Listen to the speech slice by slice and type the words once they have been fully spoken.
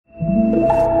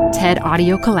TED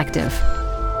Audio Collective.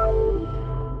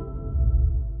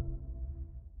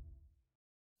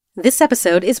 This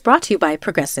episode is brought to you by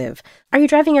Progressive. Are you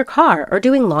driving your car or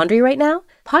doing laundry right now?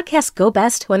 Podcasts go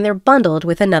best when they're bundled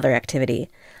with another activity.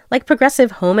 Like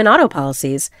Progressive home and auto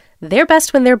policies, they're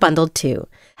best when they're bundled too.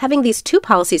 Having these two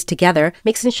policies together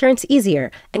makes insurance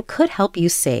easier and could help you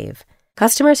save.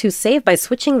 Customers who save by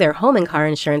switching their home and car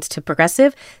insurance to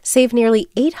Progressive save nearly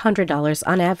 $800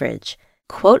 on average.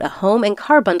 Quote a home and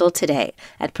car bundle today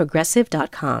at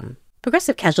Progressive.com.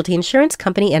 Progressive Casualty Insurance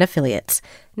Company and Affiliates.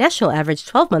 National average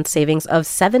 12-month savings of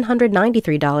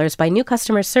 $793 by new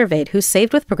customers surveyed who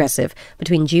saved with Progressive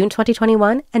between June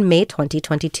 2021 and May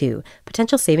 2022.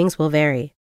 Potential savings will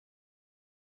vary.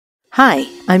 Hi,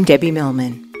 I'm Debbie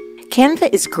Millman.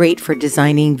 Canva is great for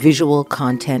designing visual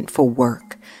content for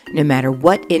work, no matter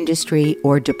what industry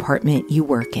or department you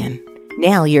work in.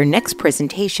 Nail your next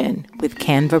presentation with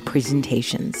Canva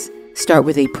Presentations. Start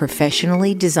with a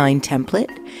professionally designed template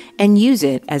and use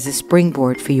it as a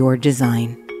springboard for your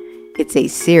design. It's a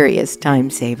serious time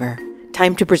saver.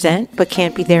 Time to present but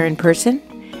can't be there in person?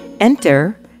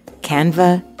 Enter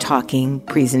Canva Talking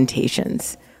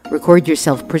Presentations. Record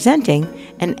yourself presenting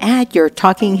and add your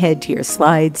talking head to your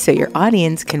slides so your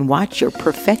audience can watch your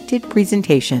perfected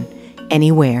presentation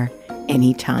anywhere,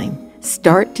 anytime.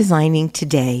 Start designing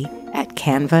today at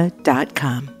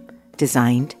canva.com.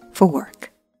 Designed for work.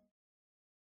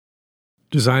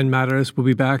 Design Matters will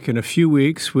be back in a few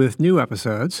weeks with new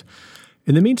episodes.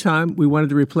 In the meantime, we wanted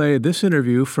to replay this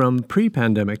interview from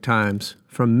pre-pandemic times,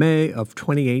 from May of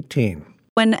 2018.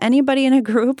 When anybody in a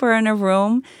group or in a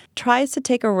room tries to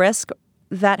take a risk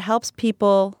that helps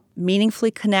people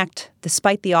meaningfully connect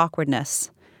despite the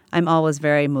awkwardness, I'm always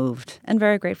very moved and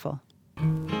very grateful.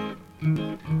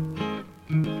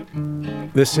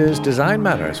 This is Design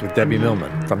Matters with Debbie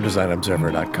Millman from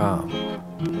DesignObserver.com.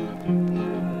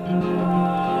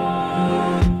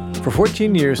 For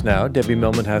 14 years now, Debbie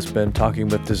Millman has been talking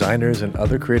with designers and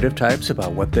other creative types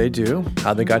about what they do,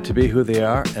 how they got to be who they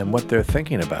are, and what they're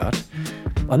thinking about.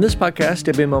 On this podcast,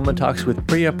 Debbie Millman talks with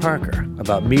Priya Parker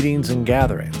about meetings and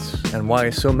gatherings and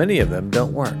why so many of them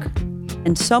don't work.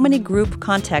 In so many group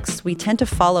contexts, we tend to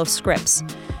follow scripts,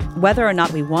 whether or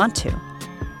not we want to.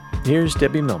 Here's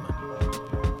Debbie Millman.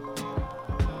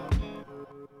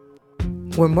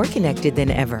 We're more connected than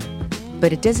ever,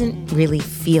 but it doesn't really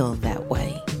feel that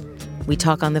way. We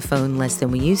talk on the phone less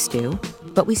than we used to,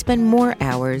 but we spend more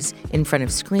hours in front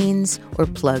of screens or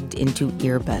plugged into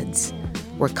earbuds.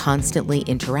 We're constantly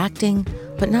interacting,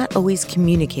 but not always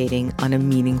communicating on a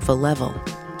meaningful level.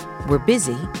 We're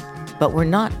busy, but we're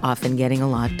not often getting a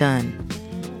lot done.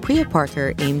 Priya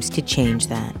Parker aims to change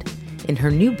that. In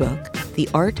her new book, The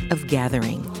Art of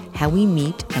Gathering, How We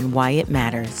Meet and Why It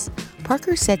Matters,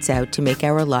 Parker sets out to make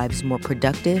our lives more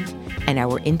productive and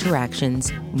our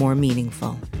interactions more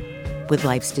meaningful. With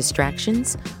life's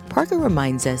distractions, Parker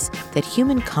reminds us that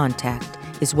human contact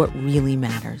is what really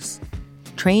matters.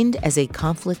 Trained as a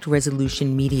conflict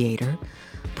resolution mediator,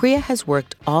 Priya has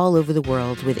worked all over the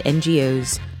world with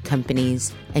NGOs,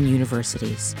 companies, and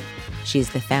universities. She is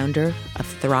the founder of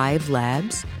Thrive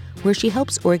Labs, where she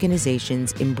helps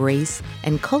organizations embrace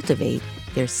and cultivate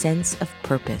their sense of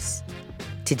purpose.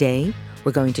 Today,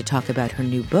 we're going to talk about her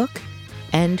new book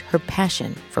and her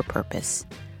passion for purpose.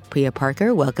 Priya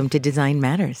Parker, welcome to Design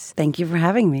Matters. Thank you for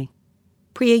having me.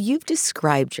 Priya, you've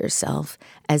described yourself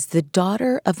as the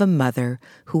daughter of a mother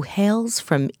who hails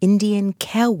from Indian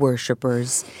cow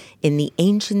worshippers in the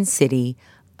ancient city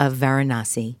of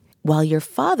Varanasi, while your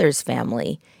father's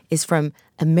family is from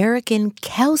American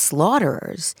cow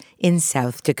slaughterers in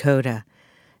South Dakota.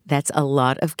 That's a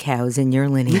lot of cows in your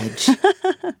lineage.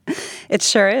 It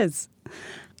sure is.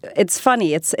 It's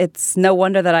funny. It's no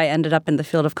wonder that I ended up in the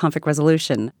field of conflict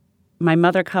resolution. My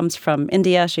mother comes from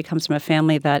India. She comes from a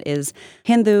family that is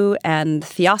Hindu and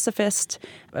theosophist,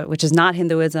 which is not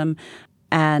Hinduism.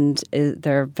 And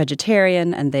they're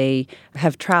vegetarian, and they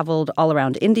have traveled all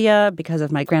around India because of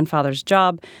my grandfather's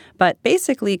job, but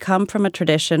basically come from a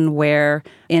tradition where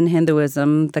in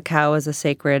Hinduism, the cow is a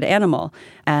sacred animal.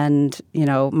 And, you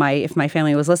know, if my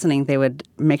family was listening, they would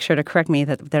make sure to correct me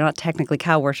that they're not technically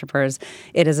cow worshippers.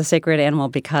 It is a sacred animal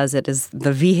because it is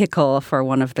the vehicle for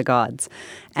one of the gods.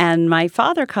 And my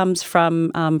father comes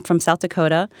from South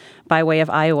Dakota by way of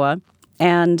Iowa.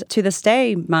 And to this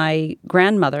day, my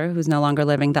grandmother, who's no longer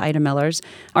living, the Ida Millers,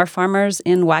 are farmers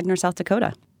in Wagner, South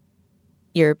Dakota.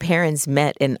 Your parents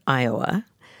met in Iowa.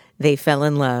 They fell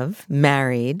in love,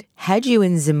 married, had you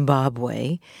in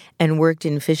Zimbabwe, and worked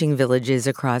in fishing villages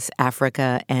across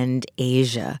Africa and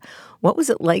Asia. What was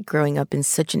it like growing up in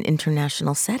such an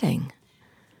international setting?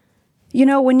 You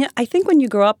know, I think when you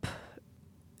grow up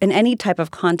in any type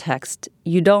of context,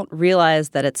 you don't realize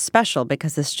that it's special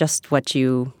because it's just what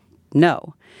you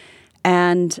know.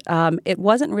 And it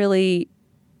wasn't really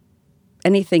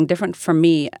anything different for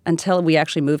me until we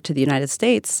actually moved to the United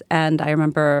States. And I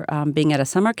remember being at a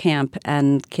summer camp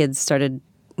and kids started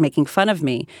making fun of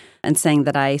me and saying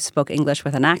that I spoke English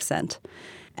with an accent.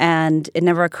 And it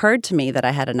never occurred to me that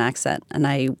I had an accent. And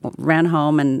I ran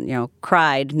home and,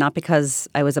 cried, not because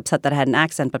I was upset that I had an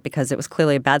accent, but because it was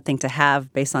clearly a bad thing to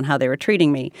have based on how they were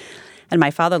treating me. And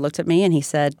my father looked at me and he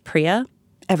said, "Priya,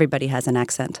 everybody has an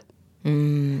accent."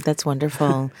 That's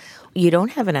wonderful. You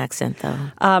don't have an accent, though.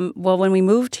 Well, when we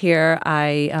moved here,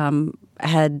 I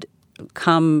had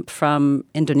come from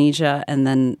Indonesia and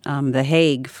then The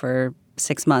Hague for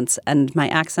 6 months. And my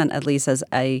accent, at least as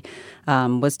I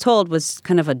was told, was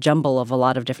kind of a jumble of a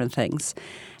lot of different things.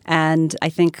 And I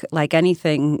think like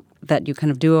anything that you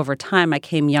kind of do over time, I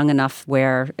came young enough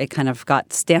where it kind of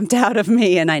got stamped out of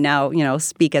me. And I now,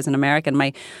 speak as an American.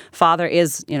 My father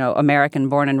is, American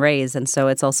born and raised. And so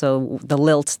it's also the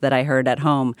lilt that I heard at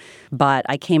home. But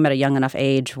I came at a young enough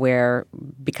age where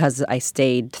because I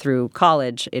stayed through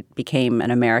college, it became an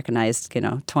Americanized,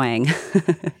 twang.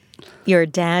 Your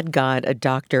dad got a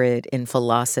doctorate in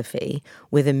philosophy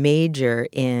with a major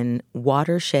in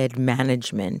watershed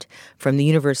management from the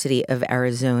University of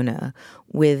Arizona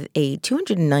with a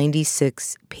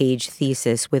 296-page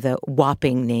thesis with a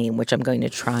whopping name, which I'm going to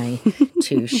try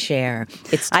to share.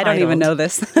 I don't even know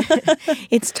this.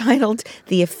 It's titled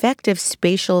The Effect of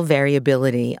Spatial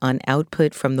Variability on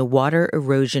Output from the Water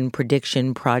Erosion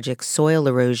Prediction Project Soil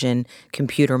Erosion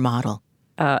Computer Model.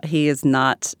 He is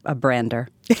not a brander.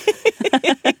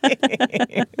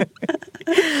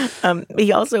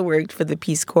 He also worked for the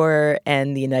Peace Corps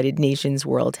and the United Nations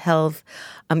World Health.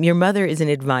 Your mother is an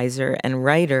advisor and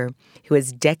writer who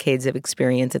has decades of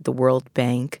experience at the World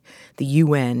Bank, the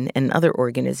UN, and other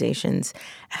organizations.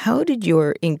 How did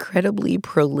your incredibly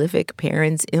prolific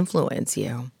parents influence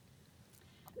you?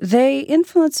 They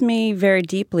influenced me very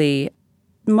deeply.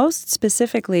 Most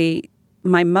specifically,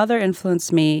 my mother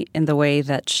influenced me in the way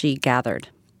that she gathered.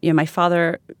 My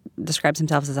father describes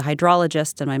himself as a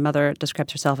hydrologist, and my mother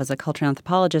describes herself as a cultural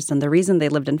anthropologist. And the reason they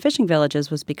lived in fishing villages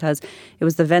was because it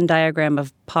was the Venn diagram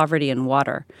of poverty and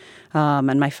water.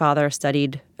 And my father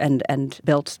studied and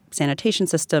built sanitation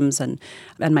systems, and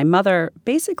my mother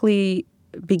basically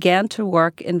began to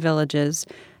work in villages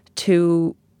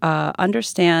to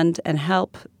understand and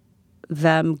help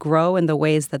them grow in the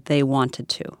ways that they wanted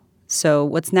to. So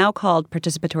what's now called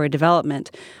participatory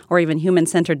development or even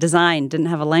human-centered design didn't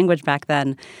have a language back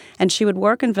then. And she would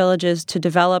work in villages to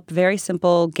develop very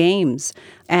simple games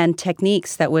and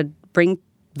techniques that would bring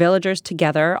villagers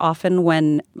together, often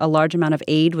when a large amount of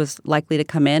aid was likely to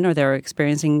come in or they were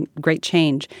experiencing great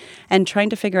change, and trying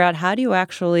to figure out how do you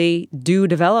actually do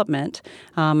development,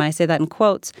 I say that in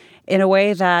quotes, in a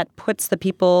way that puts the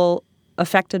people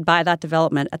affected by that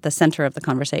development at the center of the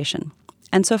conversation.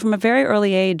 And so from a very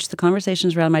early age, the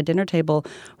conversations around my dinner table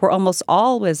were almost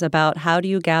always about how do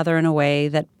you gather in a way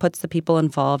that puts the people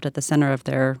involved at the center of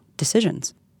their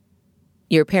decisions.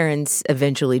 Your parents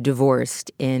eventually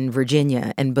divorced in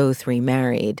Virginia and both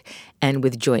remarried. And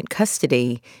with joint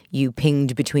custody, you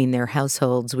pinged between their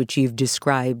households, which you've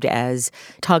described as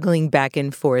toggling back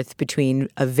and forth between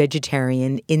a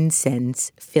vegetarian,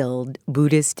 incense-filled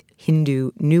Buddhist,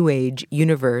 Hindu, New Age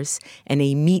universe and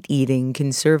a meat-eating,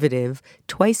 conservative,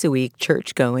 twice-a-week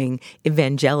church-going,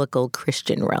 evangelical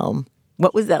Christian realm.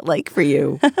 What was that like for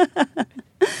you?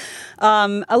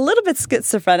 A little bit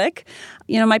schizophrenic.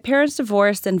 My parents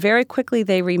divorced and very quickly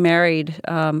they remarried.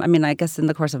 I guess in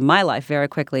the course of my life, very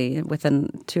quickly,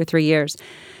 within 2 or 3 years.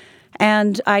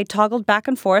 And I toggled back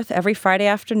and forth. Every Friday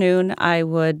afternoon, I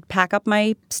would pack up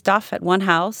my stuff at one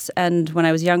house. And when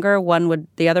I was younger,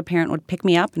 the other parent would pick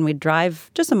me up and we'd drive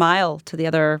just a mile to the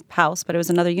other house, but it was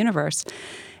another universe.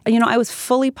 I was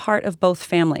fully part of both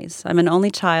families. I'm an only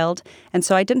child, and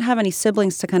so I didn't have any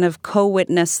siblings to kind of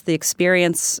co-witness the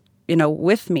experience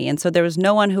with me. And so there was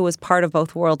no one who was part of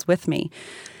both worlds with me.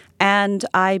 And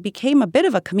I became a bit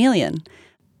of a chameleon.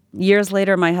 Years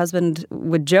later, my husband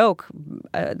would joke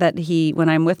that when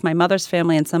I'm with my mother's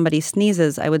family and somebody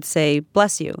sneezes, I would say,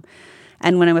 "Bless you."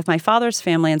 And when I'm with my father's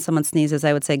family and someone sneezes,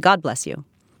 I would say, "God bless you."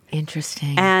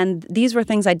 Interesting. And these were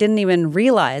things I didn't even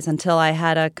realize until I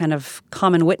had a kind of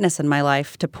common witness in my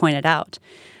life to point it out.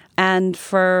 And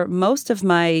for most of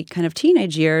my kind of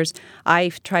teenage years,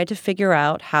 I tried to figure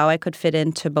out how I could fit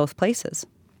into both places.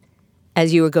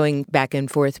 As you were going back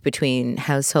and forth between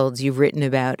households, you've written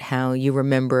about how you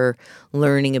remember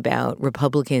learning about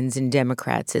Republicans and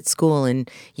Democrats at school, and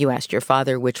you asked your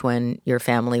father which one your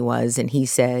family was, and he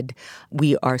said,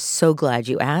 "We are so glad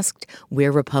you asked.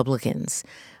 We're Republicans.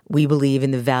 We believe in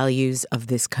the values of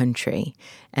this country."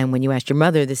 And when you asked your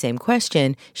mother the same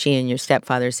question, she and your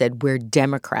stepfather said, "We're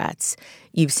Democrats."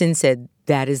 You've since said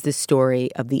that is the story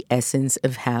of the essence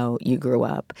of how you grew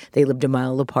up. They lived a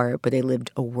mile apart, but they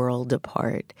lived a world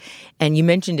apart. And you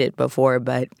mentioned it before,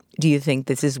 but do you think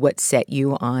this is what set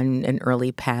you on an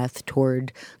early path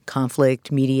toward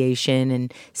conflict, mediation,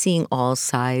 and seeing all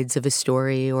sides of a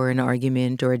story or an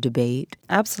argument or a debate?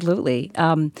 Absolutely.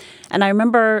 And I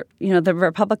remember, the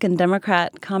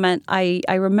Republican-Democrat comment, I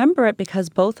remember it because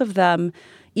both of them,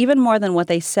 even more than what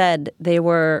they said, they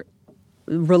were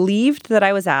relieved that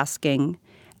I was asking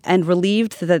and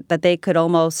relieved that they could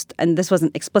almost, and this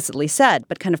wasn't explicitly said,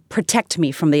 but kind of protect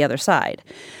me from the other side.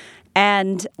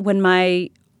 And when my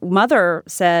mother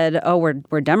said, "Oh,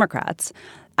 we're Democrats,"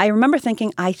 I remember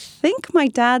thinking, I think my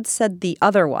dad said the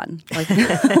other one. Like,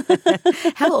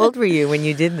 how old were you when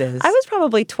you did this? I was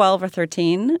probably 12 or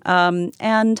 13.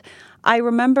 And I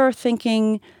remember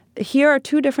thinking, here are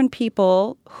two different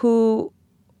people who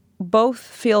both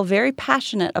feel very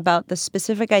passionate about the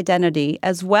specific identity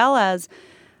as well as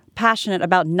passionate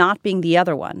about not being the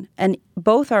other one. And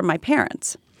both are my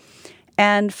parents.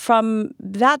 And from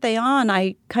that day on,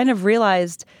 I kind of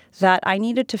realized that I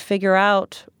needed to figure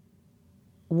out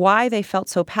why they felt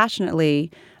so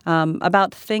passionately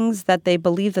about things that they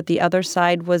believed that the other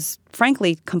side was,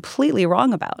 frankly, completely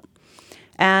wrong about.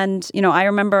 And, I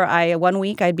remember one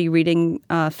week I'd be reading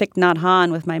Thich Nhat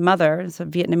Hanh with my mother. It's a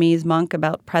Vietnamese monk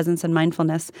about presence and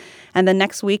mindfulness. And the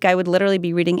next week I would literally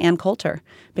be reading Ann Coulter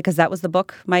because that was the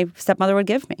book my stepmother would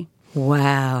give me.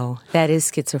 Wow, that is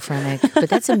schizophrenic. But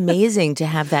that's amazing to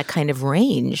have that kind of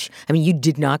range. I mean, you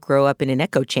did not grow up in an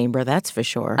echo chamber, that's for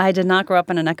sure. I did not grow up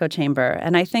in an echo chamber.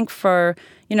 And I think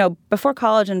before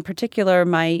college in particular,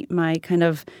 my kind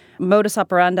of modus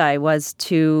operandi was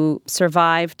to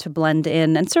survive, to blend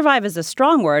in. And survive is a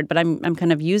strong word, but I'm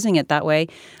kind of using it that way.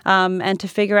 And to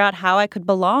figure out how I could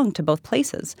belong to both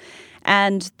places.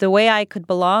 And the way I could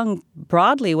belong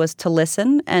broadly was to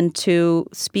listen and to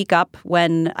speak up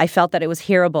when I felt that it was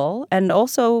hearable, and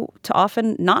also to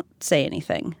often not say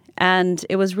anything. And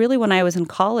it was really when I was in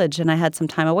college and I had some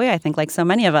time away, I think, like so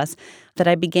many of us, that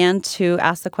I began to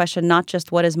ask the question, not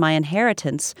just what is my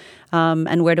inheritance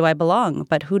and where do I belong,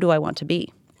 but who do I want to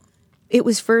be? It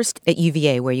was first at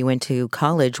UVA, where you went to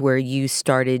college, where you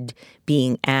started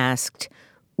being asked,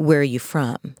 where are you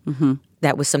from? Mm-hmm.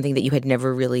 That was something that you had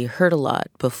never really heard a lot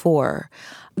before.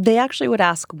 They actually would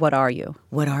ask, what are you?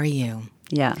 What are you?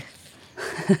 Yeah.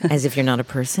 As if you're not a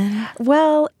person?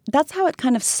 Well, that's how it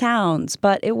kind of sounds.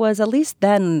 But it was at least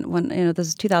then when, this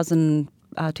is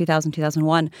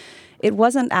 2001, it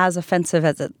wasn't as offensive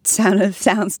as it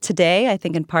sounds today, I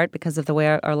think in part because of the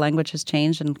way our language has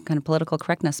changed and kind of political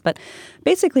correctness. But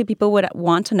basically, people would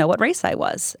want to know what race I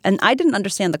was. And I didn't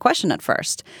understand the question at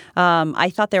first.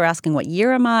 I thought they were asking, what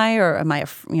year am I? Or am I,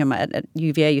 at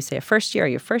UVA, you say a first year, or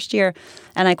your first year.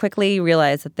 And I quickly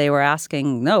realized that they were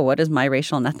asking, no, what is my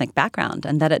racial and ethnic background?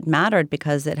 And that it mattered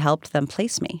because it helped them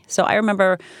place me. So I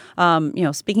remember,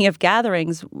 speaking of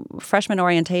gatherings, freshman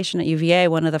orientation at UVA,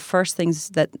 one of the first things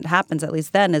that happens, at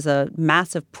least then, is a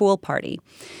massive pool party.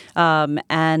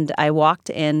 And I walked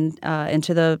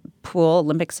into the pool,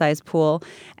 Olympic-sized pool,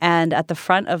 and at the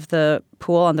front of the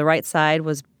pool on the right side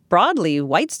was broadly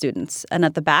white students, and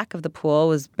at the back of the pool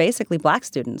was basically black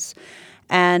students.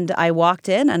 And I walked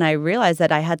in and I realized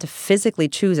that I had to physically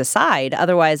choose a side,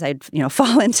 otherwise I'd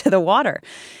fall into the water.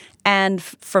 And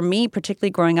for me,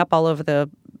 particularly growing up all over the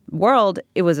world,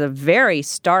 it was a very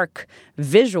stark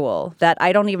visual that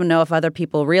I don't even know if other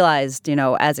people realized,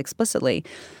 as explicitly.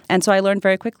 And so I learned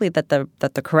very quickly that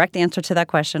the correct answer to that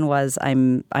question was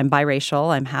I'm biracial,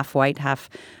 I'm half white, half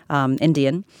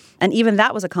Indian. And even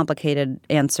that was a complicated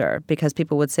answer because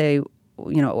people would say,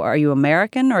 are you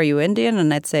American or are you Indian?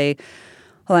 And I'd say,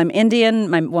 well, I'm Indian.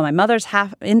 My mother's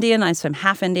half Indian, so I'm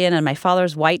half Indian, and my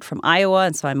father's white from Iowa,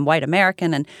 and so I'm white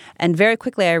American. And very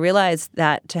quickly I realized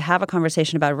that to have a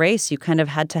conversation about race, you kind of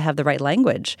had to have the right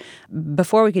language.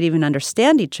 Before we could even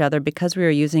understand each other, because we were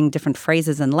using different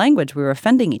phrases and language, we were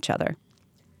offending each other.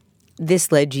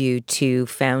 This led you to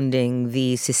founding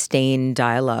the Sustained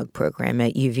Dialogue program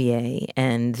at UVA,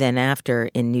 and then after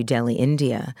in New Delhi,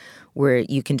 India, where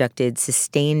you conducted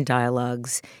sustained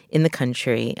dialogues in the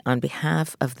country on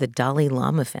behalf of the Dalai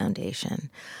Lama Foundation.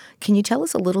 Can you tell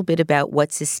us a little bit about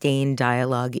what Sustained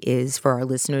Dialogue is for our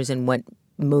listeners and what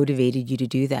motivated you to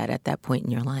do that at that point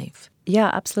in your life? Yeah,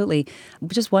 absolutely.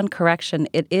 Just one correction.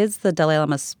 It is the Dalai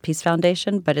Lama's Peace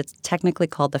Foundation, but it's technically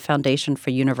called the Foundation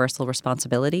for Universal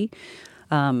Responsibility.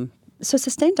 So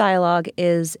Sustained Dialogue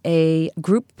is a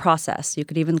group process. You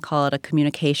could even call it a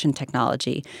communication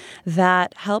technology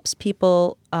that helps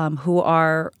people who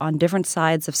are on different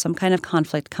sides of some kind of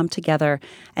conflict come together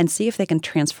and see if they can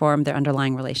transform their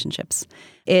underlying relationships.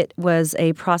 It was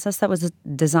a process that was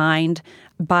designed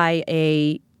by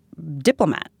a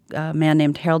diplomat, a man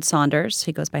named Harold Saunders.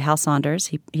 He goes by Hal Saunders.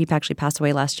 He actually passed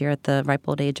away last year at the ripe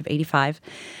old age of 85.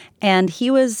 And he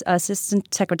was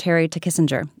assistant secretary to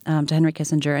Kissinger, to Henry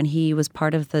Kissinger, and he was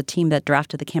part of the team that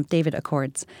drafted the Camp David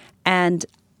Accords. And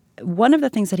one of the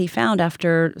things that he found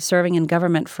after serving in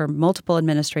government for multiple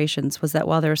administrations was that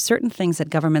while there are certain things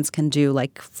that governments can do,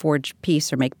 like forge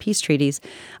peace or make peace treaties,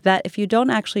 that if you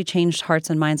don't actually change hearts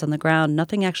and minds on the ground,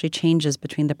 nothing actually changes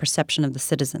between the perception of the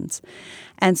citizens.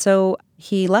 And so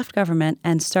he left government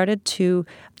and started to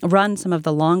run some of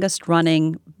the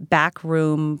longest-running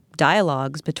backroom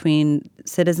dialogues between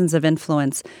citizens of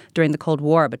influence during the Cold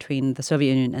War between the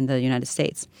Soviet Union and the United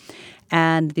States.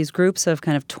 And these groups of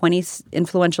kind of 20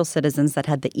 influential citizens that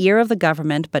had the ear of the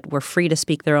government but were free to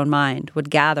speak their own mind would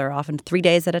gather often 3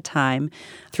 days at a time,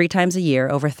 3 times a year,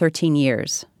 over 13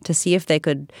 years, to see if they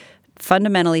could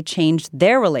fundamentally change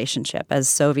their relationship as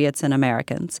Soviets and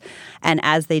Americans. And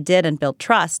as they did and built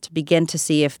trust, begin to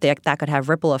see if that could have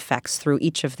ripple effects through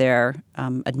each of their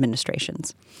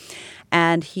administrations.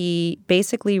 And he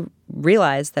basically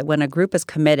realized that when a group is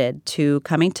committed to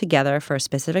coming together for a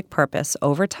specific purpose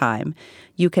over time,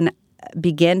 you can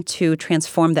begin to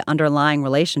transform the underlying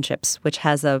relationships, which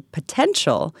has a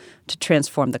potential to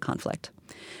transform the conflict.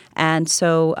 And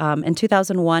so in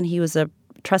 2001, he was a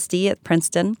trustee at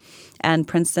Princeton, and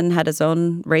Princeton had its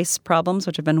own race problems,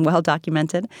 which have been well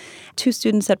documented. 2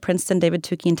 students at Princeton, David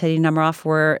Tukey and Teddy Nemiroff,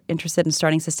 were interested in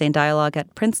starting Sustained Dialogue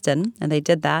at Princeton, and they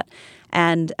did that.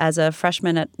 And as a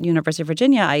freshman at University of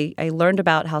Virginia, I learned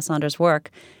about Hal Saunders'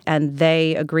 work, and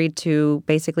they agreed to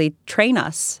basically train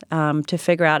us to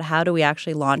figure out how do we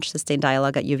actually launch Sustained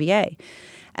Dialogue at UVA.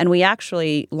 And we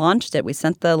actually launched it. We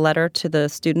sent the letter to the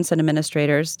students and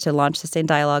administrators to launch Sustained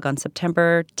Dialogue on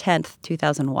September 10th,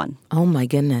 2001. Oh, my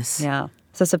goodness. Yeah.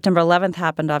 So September 11th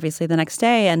happened, obviously, the next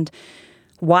day. And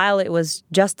while it was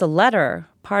just a letter,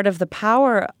 part of the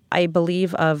power, I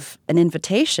believe, of an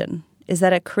invitation is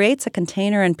that it creates a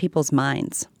container in people's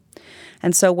minds.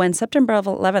 And so when September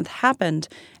 11th happened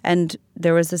and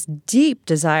there was this deep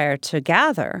desire to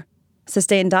gather,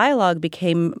 Sustained Dialogue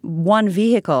became one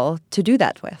vehicle to do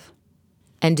that with.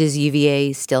 And does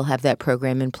UVA still have that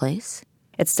program in place?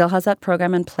 It still has that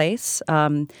program in place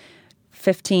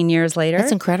 15 years later.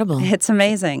 That's incredible. It's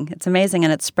amazing. It's amazing.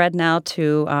 And it's spread now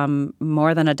to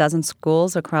more than a dozen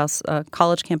schools across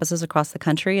college campuses across the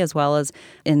country, as well as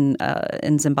in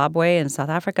Zimbabwe and South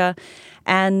Africa.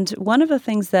 And one of the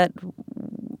things that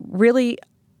really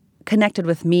connected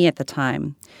with me at the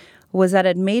time was that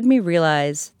it made me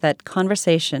realize that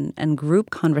conversation and group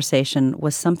conversation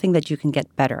was something that you can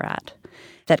get better at.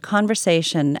 That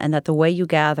conversation and that the way you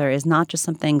gather is not just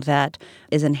something that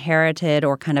is inherited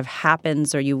or kind of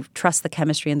happens or you trust the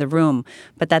chemistry in the room,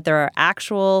 but that there are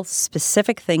actual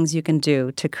specific things you can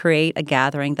do to create a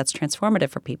gathering that's transformative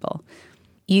for people.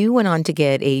 You went on to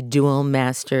get a dual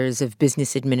Master's of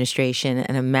Business Administration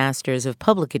and a Master's of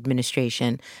Public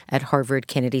Administration at Harvard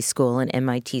Kennedy School and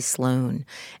MIT Sloan.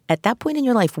 At that point in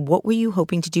your life, what were you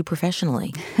hoping to do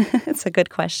professionally? It's a good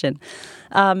question.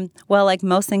 Well, like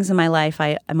most things in my life,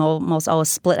 I'm almost always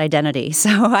split identity. So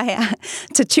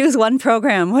to choose one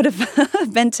program would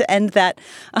have been to end that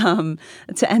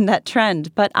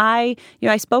trend. But I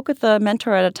spoke with a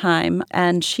mentor at a time,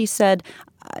 and she said,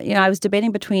 I was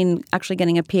debating between actually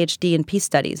getting a PhD in peace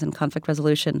studies and conflict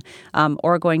resolution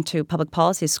or going to public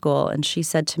policy school. And she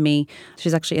said to me,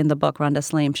 she's actually in the book, Rhonda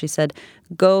Saleem, she said,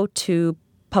 go to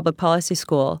public policy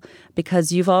school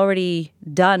because you've already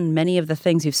done many of the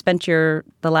things. You've spent the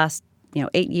last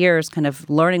 8 years kind of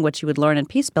learning what you would learn in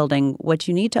peace building. What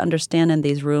you need to understand in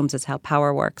these rooms is how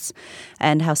power works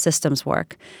and how systems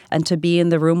work, and to be in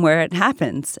the room where it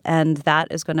happens. And that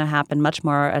is going to happen much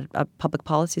more at a public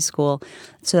policy school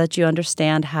so that you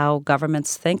understand how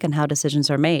governments think and how decisions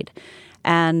are made.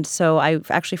 And so I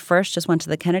actually first just went to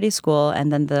the Kennedy School, and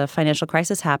then the financial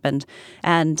crisis happened.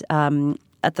 And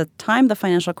At the time the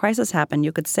financial crisis happened,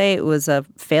 you could say it was a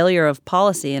failure of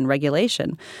policy and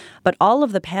regulation. But all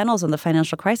of the panels on the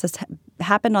financial crisis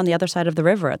happened on the other side of the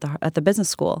river at the business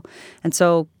school. And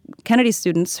so Kennedy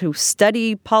students who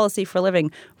study policy for a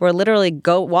living were literally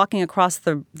walking across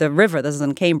the river, this is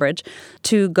in Cambridge,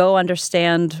 to go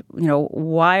understand,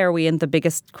 why are we in the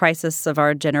biggest crisis of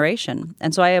our generation?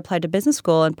 And so I applied to business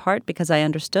school in part because I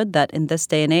understood that in this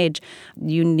day and age,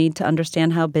 you need to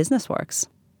understand how business works.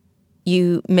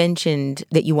 You mentioned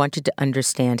that you wanted to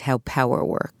understand how power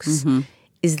works. Mm-hmm.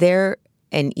 Is there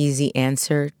an easy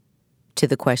answer to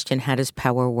the question, how does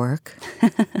power work?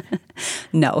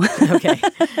 No. Okay.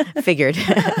 Figured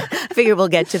we'll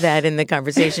get to that in the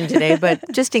conversation today. But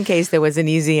just in case there was an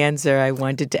easy answer, I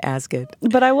wanted to ask it.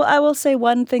 But I will say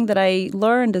one thing that I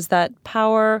learned is that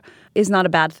power is not a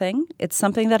bad thing. It's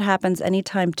something that happens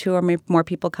anytime two or more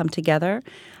people come together.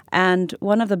 And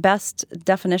one of the best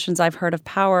definitions I've heard of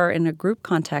power in a group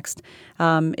context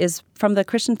is from the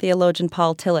Christian theologian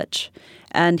Paul Tillich.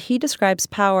 And he describes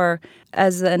power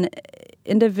as an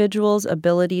individual's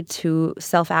ability to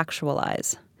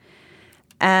self-actualize.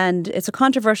 And it's a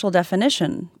controversial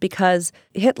definition because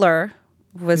Hitler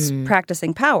was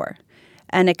practicing power,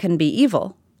 and it can be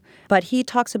evil. But he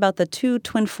talks about the two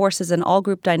twin forces in all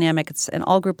group dynamics and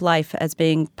all group life as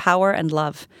being power and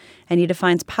love. And he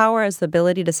defines power as the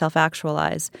ability to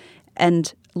self-actualize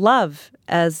and love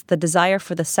as the desire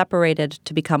for the separated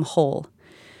to become whole.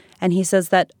 And he says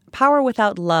that power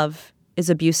without love is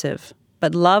abusive,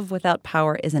 but love without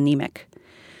power is anemic.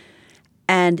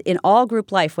 And in all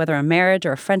group life, whether a marriage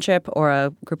or a friendship or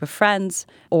a group of friends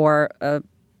or a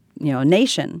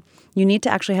nation, you need to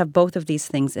actually have both of these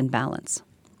things in balance.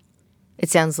 It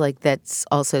sounds like that's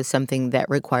also something that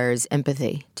requires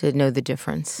empathy to know the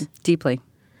difference. Deeply.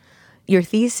 Your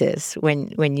thesis,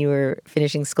 when you were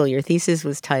finishing school, your thesis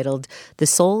was titled The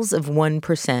Souls of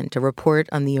 1%, a report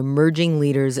on the emerging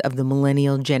leaders of the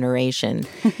millennial generation,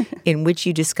 in which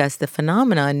you discuss the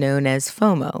phenomenon known as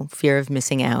FOMO, fear of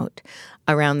missing out.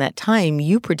 Around that time,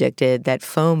 you predicted that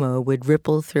FOMO would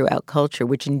ripple throughout culture,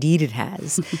 which indeed it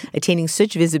has, attaining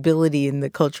such visibility in the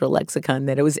cultural lexicon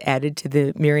that it was added to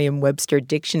the Merriam-Webster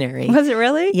dictionary. Was it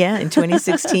really? Yeah, in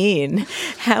 2016.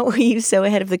 How were you so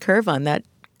ahead of the curve on that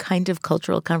kind of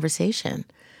cultural conversation?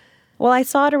 Well, I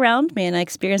saw it around me and I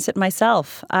experienced it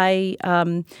myself.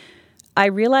 I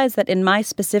realized that in my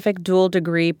specific dual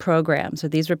degree program, so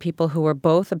these were people who were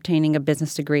both obtaining a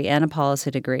business degree and a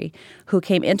policy degree, who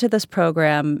came into this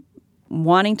program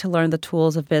wanting to learn the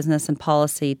tools of business and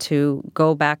policy to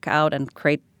go back out and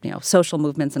create social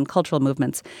movements and cultural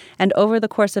movements. And over the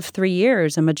course of 3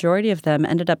 years, a majority of them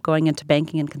ended up going into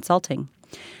banking and consulting.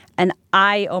 And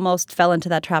I almost fell into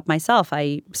that trap myself.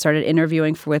 I started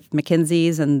interviewing with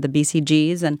McKinsey's and the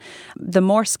BCG's. And the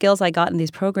more skills I got in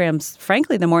these programs,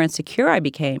 frankly, the more insecure I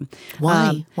became.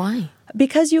 Why? Why?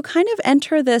 Because you kind of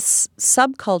enter this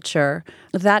subculture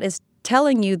that is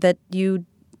telling you that you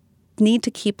need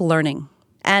to keep learning.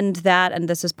 And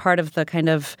this is part of the kind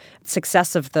of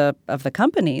success of the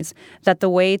companies, that the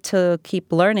way to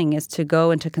keep learning is to go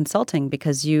into consulting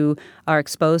because you are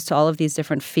exposed to all of these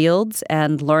different fields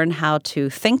and learn how to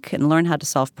think and learn how to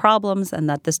solve problems, and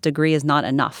that this degree is not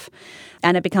enough.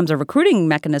 And it becomes a recruiting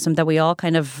mechanism that we all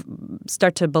kind of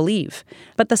start to believe.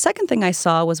 But the second thing I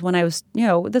saw was when I was,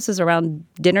 this is around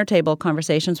dinner table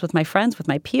conversations with my friends, with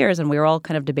my peers, and we were all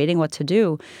kind of debating what to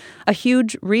do. A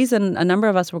huge reason a number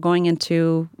of us were going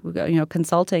into,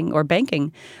 consulting or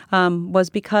banking was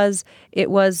because it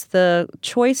was the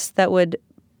choice that would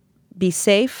be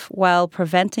safe while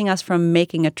preventing us from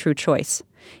making a true choice.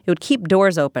 It would keep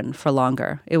doors open for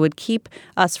longer. It would keep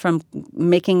us from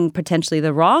making potentially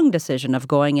the wrong decision of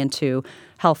going into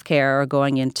healthcare or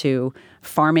going into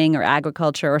farming or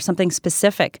agriculture or something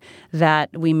specific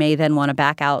that we may then want to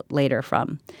back out later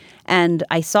from. And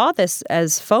I saw this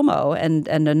as FOMO and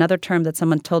another term that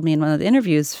someone told me in one of the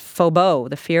interviews, FOBO,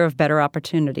 the fear of better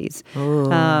opportunities,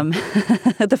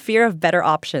 the fear of better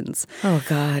options. Oh,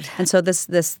 God. And so this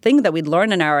thing that we'd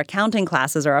learn in our accounting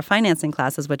classes or our financing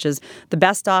classes, which is the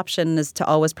best option is to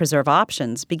always preserve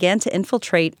options, began to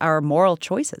infiltrate our moral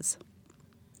choices.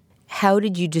 How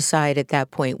did you decide at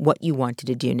that point what you wanted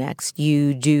to do next?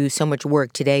 You do so much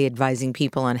work today advising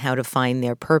people on how to find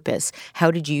their purpose. How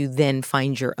did you then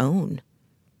find your own?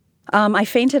 I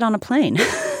fainted on a plane.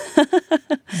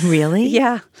 Really?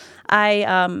 Yeah.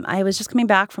 I was just coming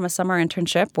back from a summer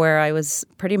internship where I was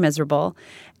pretty miserable.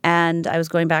 And I was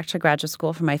going back to graduate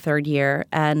school for my third year,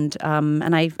 and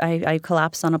I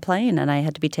collapsed on a plane, and I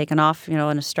had to be taken off, in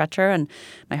a stretcher, and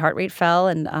my heart rate fell,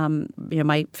 and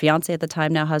my fiance at the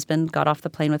time, now husband, got off the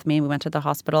plane with me, and we went to the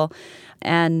hospital,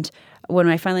 and when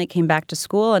I finally came back to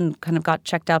school and kind of got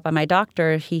checked out by my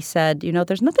doctor, he said,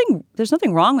 there's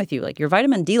nothing wrong with you. Like, your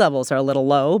vitamin D levels are a little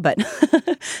low, but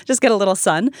just get a little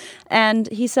sun. And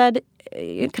he said,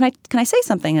 can I say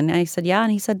something? And I said, yeah.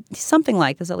 And he said something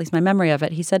like this, at least my memory of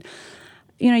it. He said,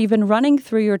 you've been running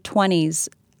through your 20s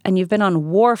and you've been on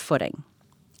war footing,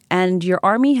 and your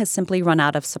army has simply run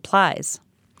out of supplies.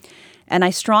 And I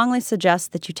strongly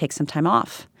suggest that you take some time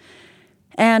off.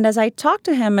 And as I talked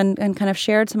to him and kind of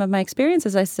shared some of my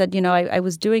experiences, I said, I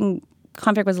was doing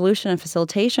conflict resolution and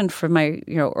facilitation for my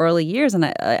early years and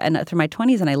through my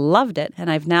 20s, and I loved it.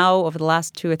 And I've now, over the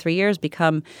last 2 or 3 years,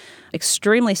 become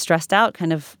extremely stressed out,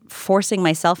 kind of forcing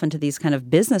myself into these kind of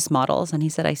business models. And he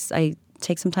said, I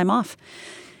take some time off.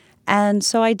 And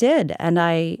so I did. And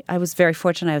I was very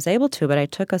fortunate I was able to, but I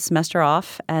took a semester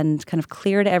off and kind of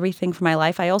cleared everything from my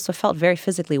life. I also felt very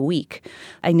physically weak.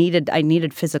 I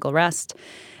needed physical rest.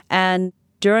 And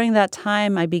during that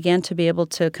time, I began to be able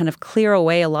to kind of clear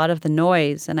away a lot of the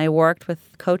noise. And I worked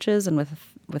with coaches and with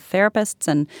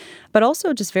therapists, but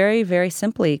also just very, very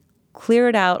simply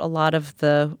cleared out a lot of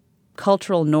the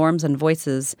cultural norms and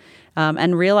voices,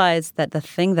 and realized that the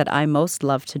thing that I most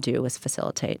love to do is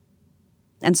facilitate.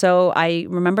 And so I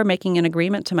remember making an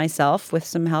agreement to myself, with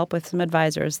some help with some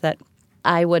advisors, that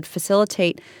I would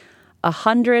facilitate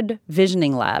 100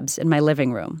 visioning labs in my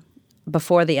living room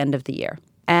before the end of the year.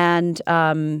 And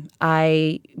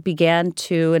I began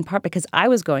to, in part because I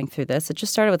was going through this, it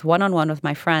just started with one-on-one with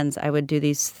my friends. I would do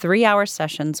these 3-hour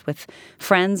sessions with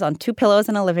friends on 2 pillows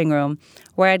in a living room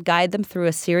where I'd guide them through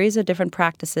a series of different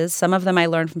practices. Some of them I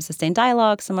learned from Sustained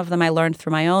Dialogue. Some of them I learned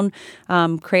through my own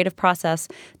creative process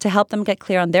to help them get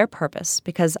clear on their purpose,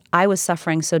 because I was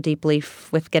suffering so deeply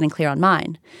with getting clear on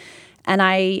mine. And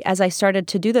as I started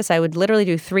to do this, I would literally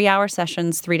do 3-hour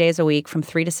sessions 3 days a week from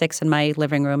 3 to 6 in my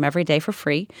living room every day for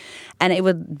free. And it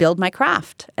would build my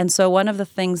craft. And so one of the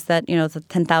things that, the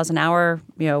 10,000-hour,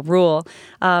 rule,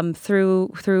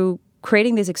 through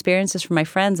creating these experiences for my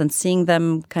friends and seeing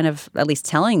them kind of at least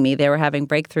telling me they were having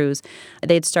breakthroughs,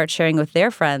 they'd start sharing with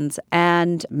their friends.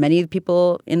 And many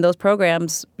people in those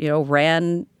programs,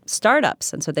 ran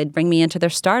startups. And so they'd bring me into their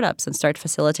startups and start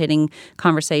facilitating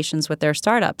conversations with their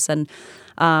startups. And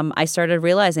I started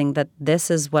realizing that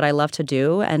this is what I love to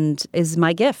do and is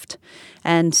my gift.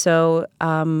 And so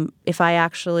if I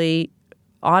actually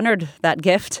honored that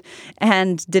gift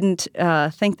and didn't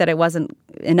think that it wasn't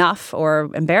enough or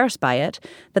embarrassed by it,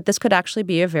 that this could actually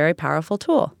be a very powerful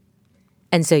tool.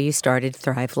 And so you started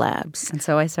Thrive Labs. And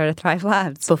so I started Thrive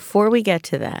Labs. Before we get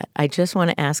to that, I just want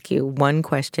to ask you one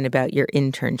question about your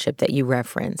internship that you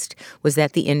referenced. Was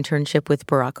that the internship with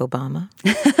Barack Obama?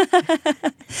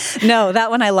 No, that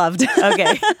one I loved.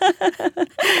 Okay.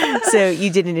 So you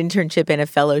did an internship and a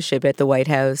fellowship at the White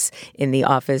House in the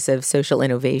Office of Social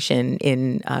Innovation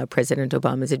in President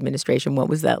Obama's administration. What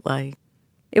was that like?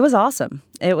 It was awesome.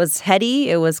 It was heady.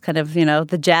 It was kind of,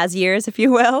 the jazz years, if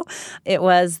you will. It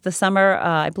was the summer,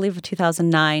 I believe, of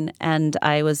 2009, and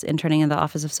I was interning in the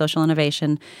Office of Social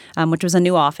Innovation, which was a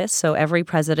new office. So every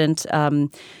president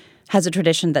has a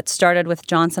tradition that started with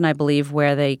Johnson, I believe,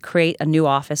 where they create a new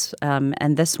office.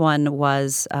 And this one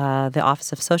was the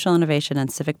Office of Social Innovation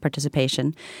and Civic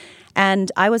Participation.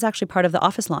 And I was actually part of the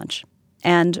office launch.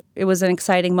 And it was an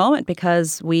exciting moment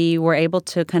because we were able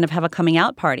to kind of have a coming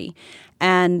out party.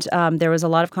 And there was a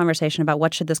lot of conversation about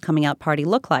what should this coming out party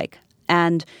look like.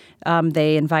 And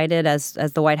they invited, as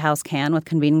the White House can, with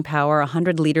convening power,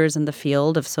 100 leaders in the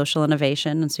field of social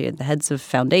innovation. And so you had the heads of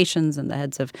foundations and the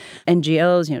heads of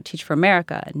NGOs, Teach for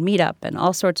America and Meetup and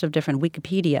all sorts of different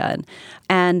Wikipedia.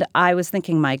 And I was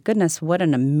thinking, my goodness, what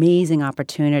an amazing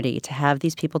opportunity to have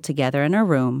these people together in a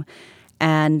room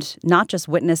and not just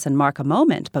witness and mark a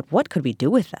moment, but what could we do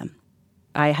with them?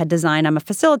 I'm a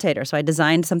facilitator, so I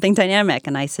designed something dynamic,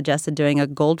 and I suggested doing a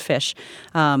goldfish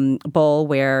bowl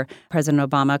where President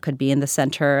Obama could be in the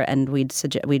center, and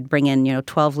we'd bring in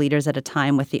 12 leaders at a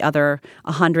time with the other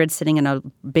 100 sitting in a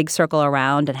big circle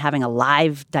around and having a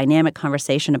live dynamic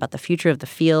conversation about the future of the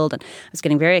field. And I was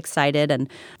getting very excited, and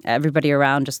everybody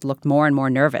around just looked more and more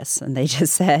nervous, and they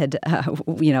just said,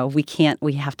 we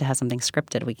have to have something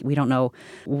scripted. We don't know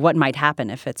what might happen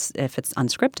if it's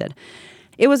unscripted.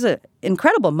 It was an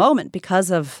incredible moment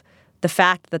because of the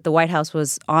fact that the White House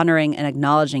was honoring and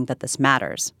acknowledging that this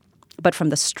matters. But from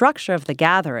the structure of the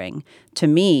gathering, to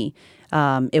me,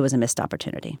 it was a missed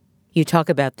opportunity. You talk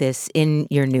about this in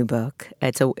your new book.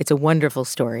 It's a wonderful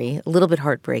story, a little bit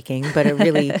heartbreaking, but a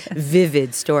really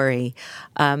vivid story.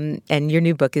 And your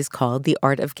new book is called The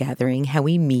Art of Gathering, How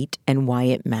We Meet and Why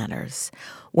It Matters.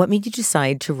 What made you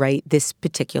decide to write this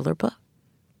particular book?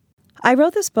 I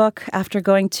wrote this book after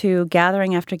going to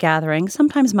gathering after gathering,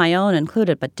 sometimes my own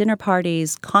included, but dinner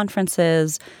parties,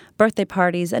 conferences, birthday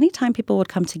parties, anytime people would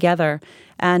come together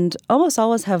and almost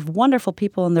always have wonderful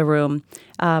people in the room,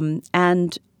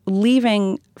 and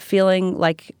leaving feeling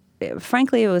like,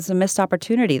 frankly, it was a missed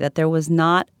opportunity, that there was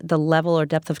not the level or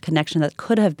depth of connection that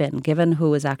could have been given who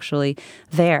was actually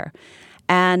there.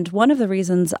 And one of the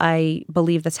reasons I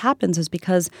believe this happens is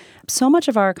because so much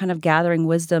of our kind of gathering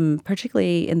wisdom,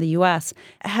 particularly in the U.S.,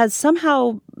 has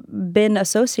somehow been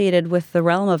associated with the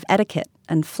realm of etiquette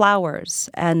and flowers.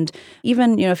 And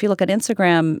even, if you look at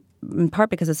Instagram, in part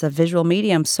because it's a visual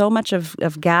medium, so much of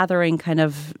gathering kind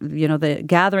of, the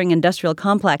gathering industrial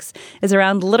complex is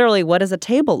around literally what does a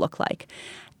table look like.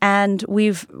 And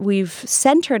we've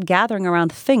centered gathering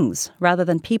around things rather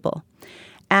than people.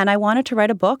 And I wanted to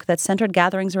write a book that centered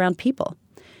gatherings around people.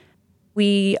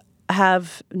 We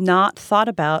have not thought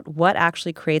about what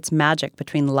actually creates magic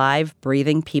between live,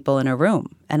 breathing people in a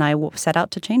room. And I set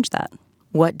out to change that.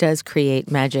 What does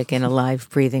create magic in a live,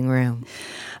 breathing room?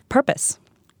 Purpose.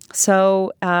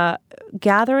 So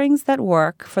gatherings that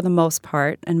work, for the most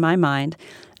part, in my mind,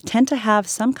 tend to have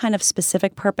some kind of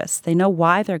specific purpose. They know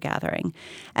why they're gathering.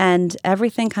 And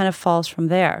everything kind of falls from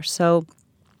there. So,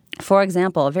 for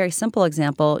example, a very simple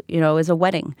example, is a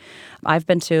wedding. I've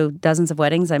been to dozens of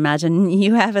weddings. I imagine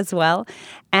you have as well.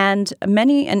 And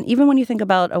even when you think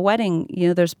about a wedding,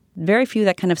 there's very few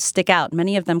that kind of stick out.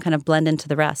 Many of them kind of blend into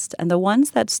the rest. And the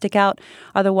ones that stick out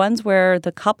are the ones where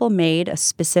the couple made a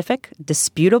specific,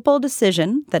 disputable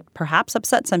decision that perhaps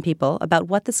upset some people about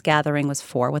what this gathering was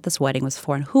for, what this wedding was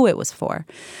for, and who it was for.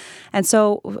 And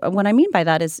so what I mean by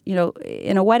that is,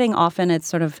 in a wedding, often it's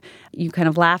sort of, you kind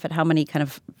of laugh at how many kind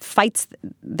of fights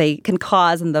they can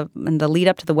cause in the lead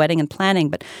up to the wedding and planning.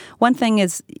 But one thing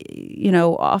is,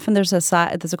 often there's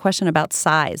a question about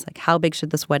size, like how big should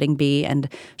this wedding be, and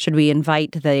should we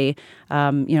invite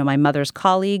my mother's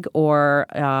colleague or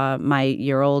my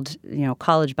year-old,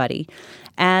 college buddy,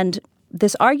 and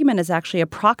this argument is actually a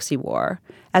proxy war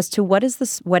as to what is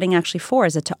this wedding actually for?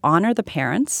 Is it to honor the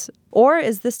parents, or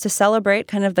is this to celebrate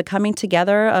kind of the coming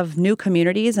together of new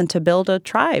communities and to build a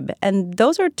tribe? And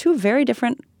those are two very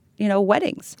different,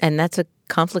 weddings. And that's a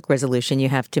conflict resolution you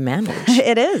have to manage.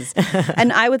 It is.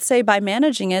 And I would say by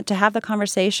managing it, to have the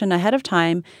conversation ahead of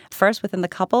time, first within the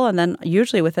couple and then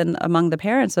usually among the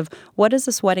parents, of what is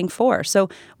this wedding for? So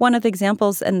one of the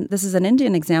examples, and this is an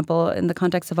Indian example in the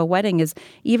context of a wedding, is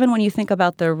even when you think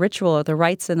about the ritual or the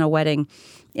rites in a wedding,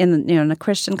 in a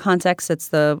Christian context, it's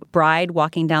the bride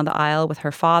walking down the aisle with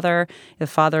her father. The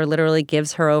father literally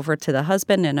gives her over to the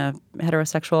husband in a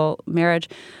heterosexual marriage.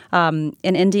 In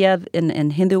India, in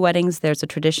Hindu weddings, there's a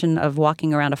tradition of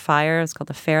walking around a fire. It's called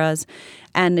the Fairas.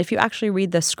 And if you actually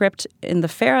read the script in the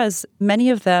Fairas, many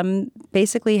of them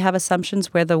basically have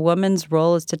assumptions where the woman's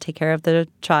role is to take care of the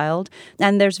child.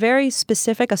 And there's very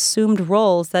specific assumed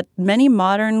roles that many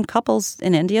modern couples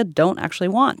in India don't actually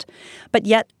want. But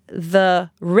yet the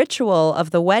ritual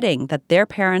of the wedding that their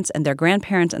parents and their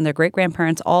grandparents and their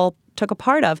great-grandparents all took a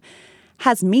part of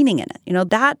has meaning in it.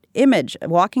 That image,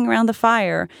 walking around the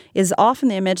fire, is often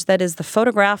the image that is the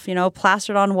photograph,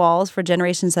 plastered on walls for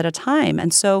generations at a time.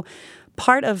 And so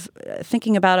part of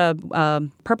thinking about a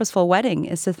purposeful wedding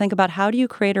is to think about how do you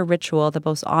create a ritual that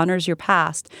both honors your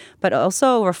past but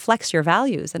also reflects your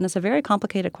values. And it's a very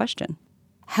complicated question.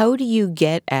 How do you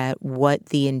get at what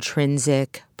the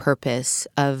intrinsic purpose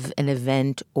of an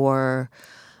event or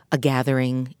a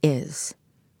gathering is?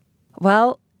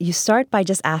 Well, you start by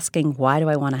just asking, why do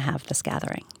I want to have this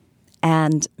gathering?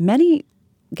 And many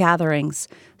gatherings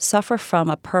suffer from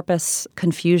a purpose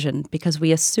confusion because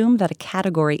we assume that a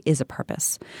category is a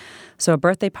purpose. So a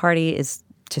birthday party is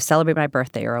to celebrate my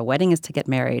birthday, or a wedding is to get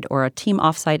married, or a team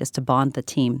offsite is to bond the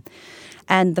team.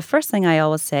 And the first thing I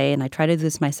always say, and I try to do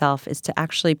this myself, is to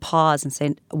actually pause and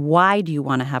say, why do you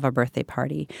want to have a birthday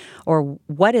party? Or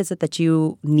what is it that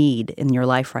you need in your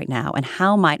life right now? And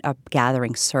how might a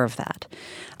gathering serve that?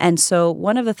 And so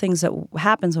one of the things that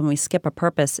happens when we skip a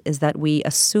purpose is that we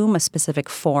assume a specific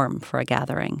form for a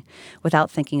gathering without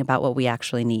thinking about what we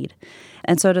actually need.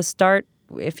 And so to start,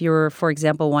 if you're, for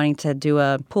example, wanting to do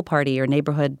a pool party or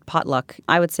neighborhood potluck,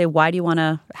 I would say, why do you want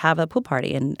to have a pool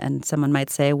party? And someone might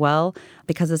say, well,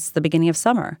 because it's the beginning of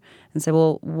summer. And say,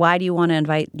 well, why do you want to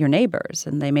invite your neighbors?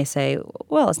 And they may say,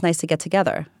 well, it's nice to get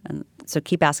together. And so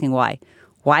keep asking why.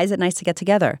 Why is it nice to get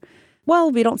together?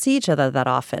 Well, we don't see each other that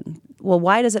often. Well,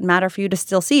 why does it matter for you to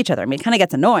still see each other? I mean, it kind of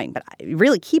gets annoying, but I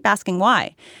really keep asking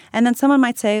why. And then someone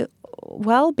might say,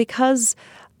 well, because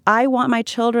I want my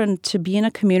children to be in a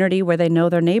community where they know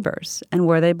their neighbors and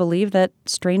where they believe that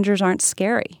strangers aren't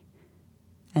scary.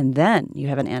 And then you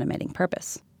have an animating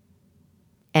purpose.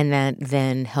 And that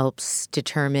then helps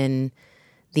determine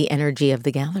the energy of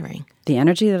the gathering. The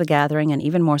energy of the gathering, and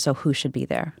even more so, who should be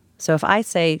there. So if I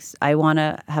say I want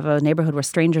to have a neighborhood where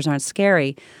strangers aren't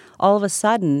scary, all of a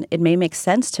sudden it may make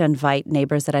sense to invite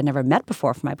neighbors that I never met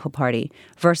before for my pool party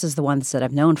versus the ones that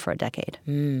I've known for a decade.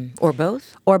 Or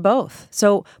both? Or both.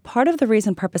 So part of the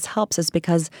reason purpose helps is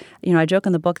because, I joke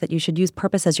in the book that you should use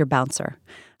purpose as your bouncer.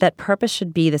 That purpose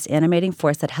should be this animating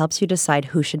force that helps you decide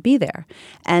who should be there.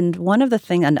 And one of the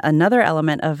things, another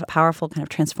element of powerful kind of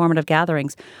transformative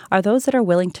gatherings are those that are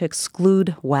willing to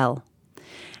exclude well.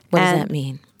 What does that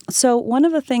mean? So one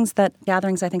of the things that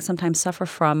gatherings I think sometimes suffer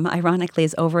from, ironically,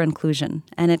 is over-inclusion.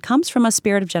 And it comes from a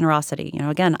spirit of generosity.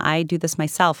 Again, I do this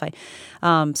myself.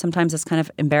 Sometimes it's kind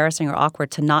of embarrassing or awkward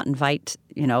to not invite,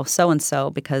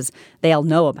 so-and-so because they all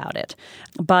know about it.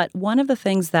 But one of the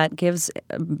things that gives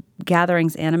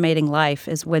gatherings animating life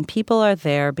is when people are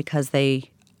there because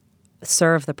they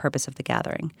serve the purpose of the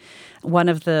gathering. One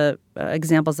of the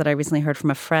examples that I recently heard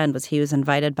from a friend was he was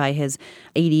invited by his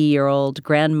 80-year-old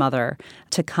grandmother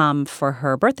to come for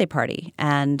her birthday party.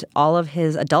 And all of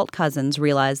his adult cousins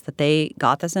realized that they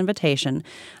got this invitation,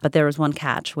 but there was one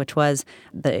catch, which was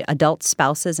the adult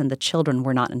spouses and the children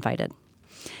were not invited.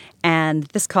 And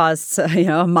this caused,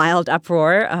 a mild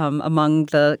uproar among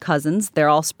the cousins. They're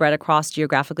all spread across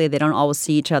geographically. They don't always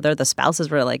see each other. The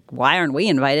spouses were like, why aren't we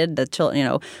invited? The children,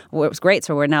 it was great.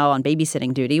 So we're now on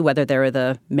babysitting duty, whether they were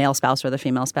the male spouse or the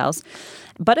female spouse.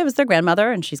 But it was their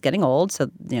grandmother, and she's getting old. So,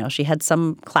 she had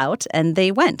some clout, and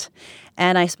they went.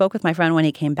 And I spoke with my friend when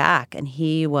he came back, and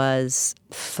he was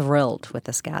thrilled with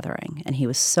this gathering. And he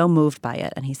was so moved by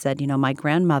it. And he said, my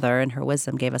grandmother in her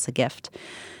wisdom gave us a gift.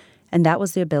 And that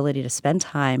was the ability to spend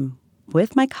time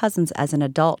with my cousins as an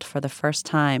adult for the first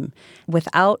time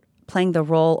without playing the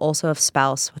role also of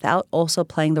spouse, without also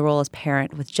playing the role as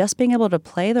parent, with just being able to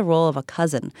play the role of a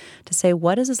cousin to say,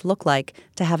 what does this look like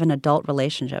to have an adult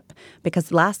relationship? Because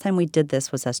the last time we did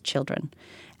this was as children.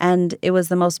 And it was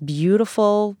the most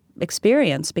beautiful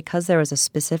experience because there was a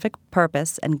specific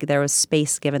purpose and there was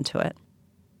space given to it.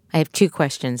 I have two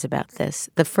questions about this.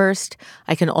 The first,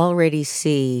 I can already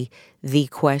see the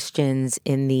questions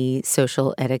in the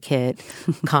social etiquette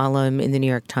column in the New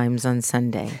York Times on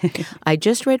Sunday. I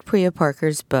just read Priya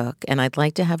Parker's book, and I'd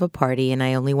like to have a party, and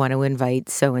I only want to invite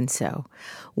so-and-so.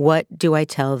 What do I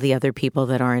tell the other people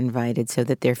that are invited so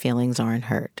that their feelings aren't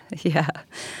hurt? Yeah.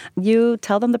 You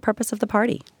tell them the purpose of the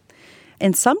party.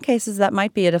 In some cases, that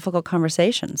might be a difficult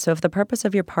conversation. So if the purpose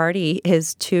of your party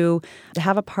is to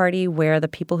have a party where the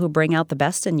people who bring out the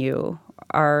best in you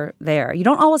are there. You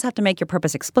don't always have to make your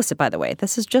purpose explicit, by the way.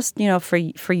 This is just,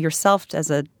 for yourself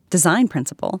as a design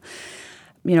principle.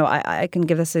 I can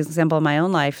give this example in my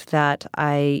own life that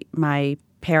my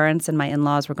parents and my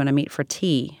in-laws were going to meet for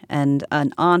tea, and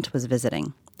an aunt was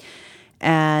visiting.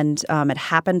 And it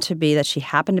happened to be that she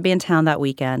happened to be in town that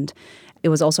weekend. It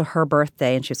was also her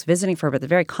birthday, and she was visiting for her birthday, a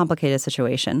very complicated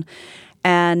situation.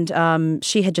 And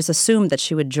she had just assumed that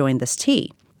she would join this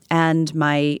tea. And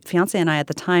my fiancé and I at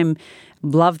the time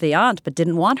loved the aunt but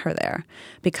didn't want her there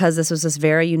because this was this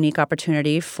very unique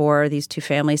opportunity for these two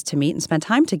families to meet and spend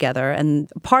time together.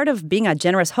 And part of being a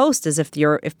generous host is if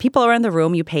people are in the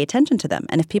room, you pay attention to them.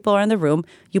 And if people are in the room,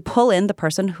 you pull in the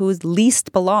person who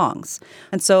least belongs.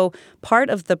 And so part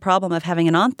of the problem of having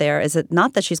an aunt there is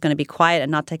not that she's going to be quiet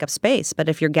and not take up space, but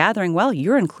if you're gathering well,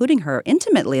 you're including her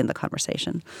intimately in the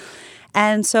conversation.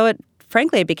 And so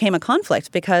frankly, it became a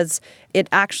conflict because it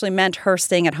actually meant her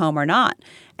staying at home or not.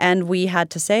 And we had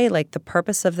to say, the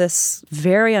purpose of this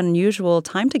very unusual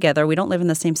time together, we don't live in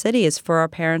the same city, is for our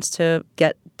parents to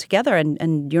get together,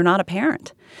 and you're not a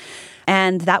parent.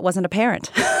 And that wasn't a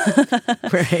parent.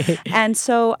 Right. And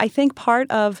so I think part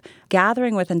of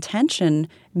gathering with intention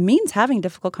means having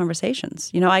difficult conversations.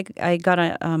 I got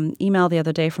an email the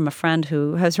other day from a friend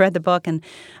who has read the book, and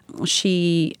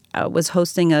she was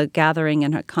hosting a gathering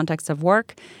in her context of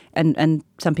work, and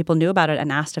some people knew about it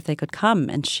and asked if they could come.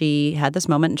 And she had this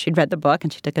moment, and she'd read the book,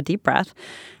 and she took a deep breath,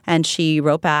 and she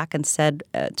wrote back and said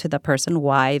to the person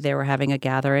why they were having a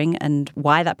gathering and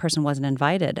why that person wasn't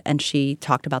invited. And she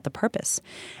talked about the purpose.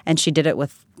 And she did it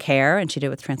with care, and she did it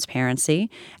with transparency.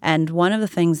 And one of the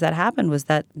things that happened was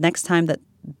that next time that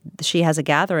she has a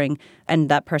gathering and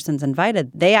that person's invited,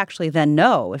 they actually then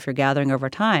know, if you're gathering over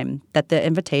time, that the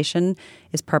invitation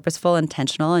is purposeful,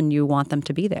 intentional, and you want them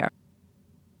to be there.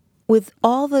 With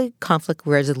all the conflict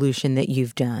resolution that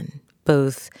you've done,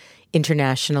 both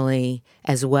internationally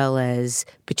as well as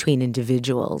between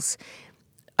individuals,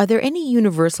 are there any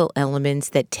universal elements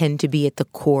that tend to be at the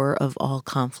core of all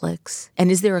conflicts?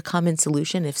 And is there a common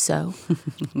solution, if so?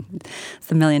 It's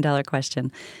the $1 million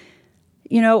question.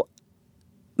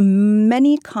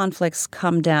 Many conflicts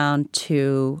come down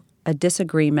to a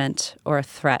disagreement or a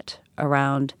threat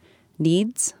around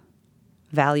needs,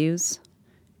 values,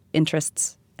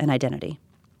 interests, and identity.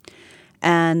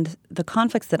 And the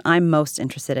conflicts that I'm most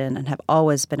interested in and have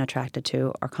always been attracted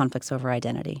to are conflicts over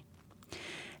identity.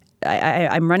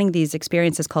 I'm running these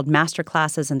experiences called master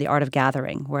classes in the art of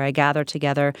gathering, where I gather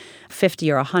together 50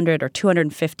 or 100 or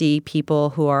 250 people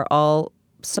who are all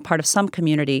part of some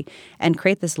community and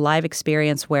create this live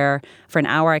experience where for an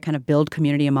hour I kind of build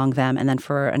community among them, and then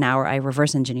for an hour I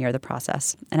reverse engineer the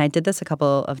process. And I did this a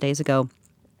couple of days ago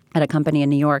at a company in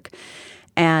New York.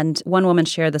 And one woman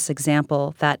shared this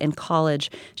example that in college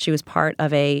she was part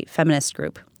of a feminist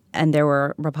group. And there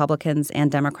were Republicans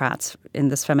and Democrats in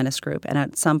this feminist group. And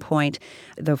at some point,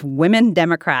 the women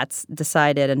Democrats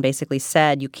decided and basically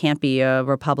said, you can't be a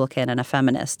Republican and a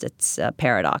feminist. It's a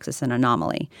paradox. It's an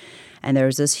anomaly. And there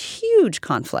was this huge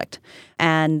conflict.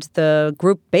 And the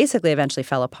group basically eventually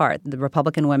fell apart. The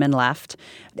Republican women left.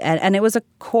 And it was a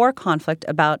core conflict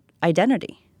about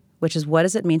identity, which is what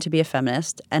does it mean to be a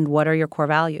feminist and what are your core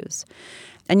values?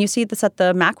 And you see this at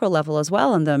the macro level as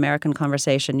well in the American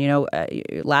conversation. You know,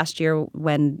 last year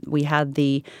when we had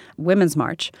the Women's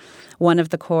March, one of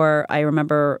the core, I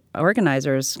remember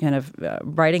organizers kind of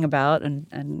writing about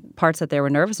and parts that they were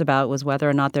nervous about was whether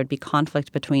or not there'd be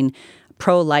conflict between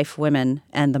pro-life women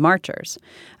and the marchers.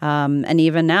 And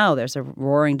even now there's a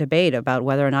roaring debate about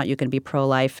whether or not you can be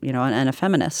pro-life, you know, and a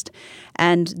feminist.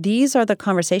 And these are the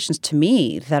conversations to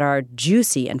me that are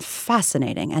juicy and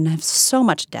fascinating and have so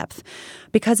much depth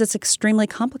because it's extremely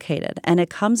complicated and it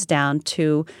comes down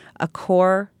to a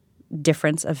core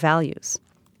difference of values.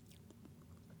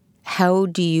 How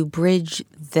do you bridge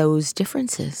those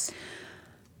differences?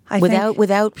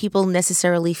 Without people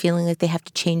necessarily feeling like they have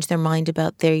to change their mind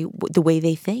about the way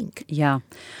they think. Yeah.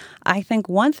 I think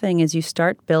one thing is you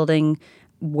start building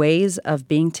ways of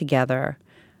being together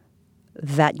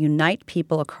that unite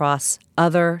people across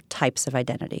other types of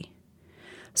identity.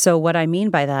 So what I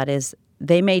mean by that is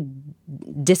they may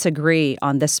disagree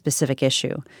on this specific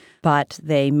issue, but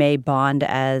they may bond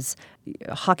as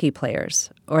hockey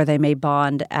players, or they may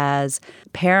bond as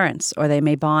parents, or they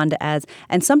may bond as –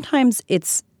 and sometimes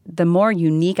it's the more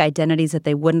unique identities that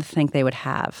they wouldn't think they would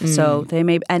have. So they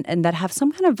may and that have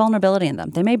some kind of vulnerability in them.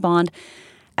 They may bond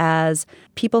as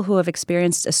people who have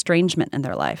experienced estrangement in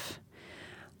their life.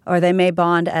 Or they may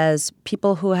bond as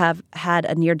people who have had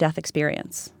a near-death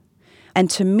experience. And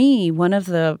to me, one of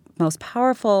the most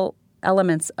powerful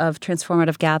elements of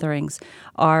transformative gatherings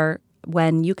are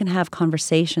when you can have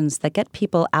conversations that get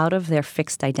people out of their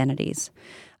fixed identities.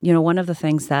 You know, one of the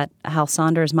things that Hal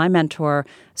Saunders, my mentor,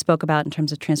 spoke about in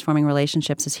terms of transforming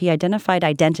relationships is he identified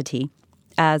identity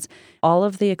as all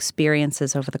of the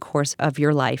experiences over the course of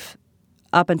your life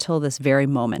up until this very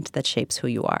moment that shapes who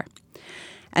you are.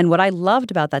 And what I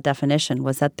loved about that definition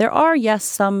was that there are, yes,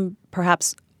 some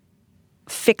perhaps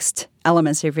fixed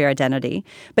elements of your identity,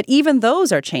 but even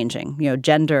those are changing, you know,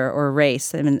 gender or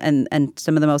race. And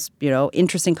some of the most, you know,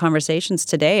 interesting conversations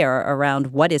today are around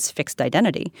what is fixed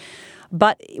identity.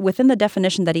 But within the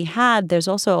definition that he had, there's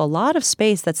also a lot of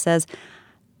space that says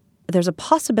there's a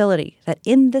possibility that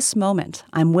in this moment,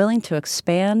 I'm willing to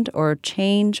expand or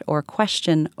change or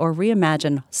question or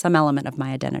reimagine some element of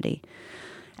my identity.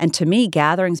 And to me,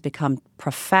 gatherings become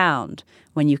profound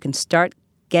when you can start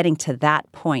getting to that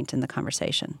point in the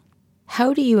conversation.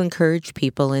 How do you encourage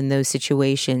people in those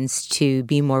situations to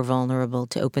be more vulnerable,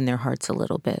 to open their hearts a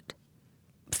little bit?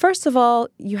 First of all,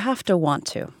 you have to want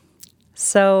to.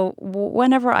 So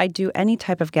whenever I do any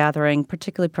type of gathering,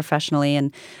 particularly professionally,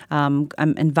 and I'm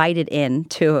invited in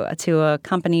to a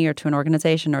company or to an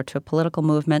organization or to a political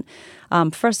movement,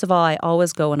 first of all, I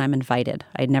always go when I'm invited.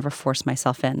 I never force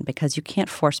myself in because you can't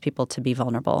force people to be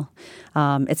vulnerable.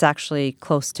 It's actually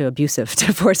close to abusive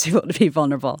to force people to be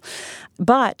vulnerable.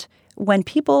 But when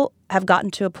people have gotten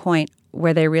to a point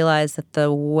where they realize that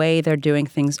the way they're doing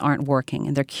things aren't working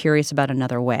and they're curious about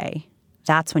another way,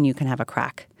 that's when you can have a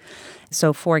crack.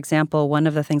 So, for example, one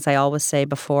of the things I always say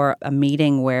before a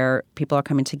meeting where people are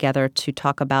coming together to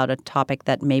talk about a topic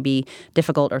that may be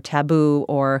difficult or taboo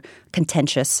or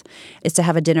contentious is to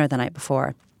have a dinner the night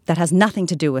before. That has nothing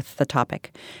to do with the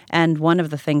topic. And one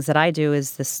of the things that I do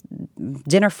is this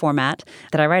dinner format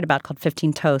that I write about called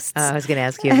 15 Toasts. I was going to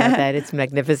ask you about that. It's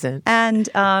magnificent. And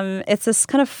it's this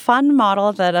kind of fun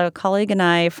model that a colleague and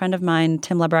I, a friend of mine,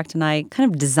 Tim Lebrecht, and I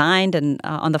kind of designed and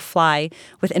on the fly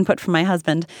with input from my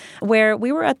husband, where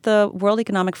we were at the World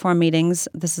Economic Forum meetings.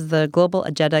 This is the Global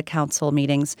Agenda Council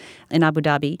meetings in Abu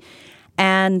Dhabi,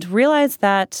 and realized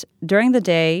that during the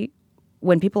day,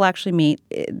 when people actually meet,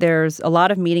 there's a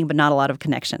lot of meeting, but not a lot of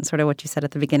connection, sort of what you said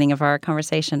at the beginning of our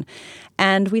conversation.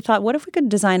 And we thought, what if we could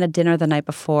design a dinner the night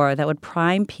before that would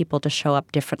prime people to show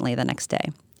up differently the next day?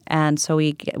 And so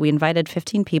we invited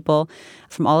 15 people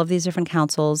from all of these different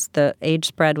councils. The age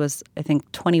spread was, I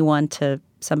think, 21 to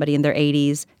somebody in their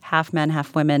 80s, half men,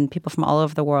 half women, people from all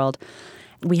over the world.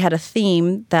 We had a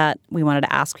theme that we wanted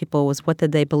to ask people was, what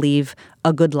did they believe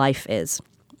a good life is?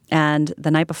 And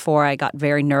the night before, I got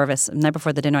very nervous. The night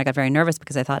before the dinner, I got very nervous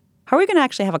because I thought, how are we going to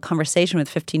actually have a conversation with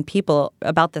 15 people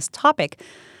about this topic?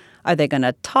 Are they going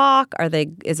to talk?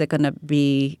 Is it going to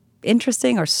be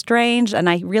interesting or strange? And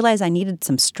I realized I needed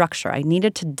some structure. I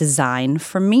needed to design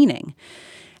for meaning.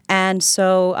 And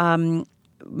so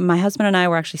my husband and I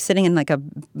were actually sitting in like a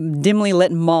dimly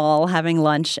lit mall having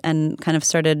lunch and kind of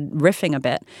started riffing a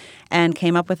bit and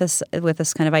came up with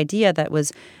this kind of idea that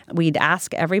was we'd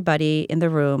ask everybody in the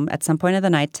room at some point of the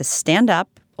night to stand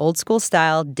up, old school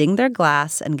style, ding their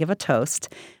glass and give a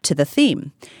toast to the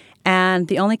theme. And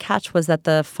the only catch was that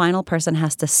the final person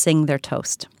has to sing their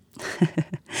toast.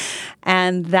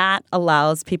 And that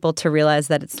allows people to realize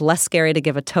that it's less scary to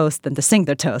give a toast than to sing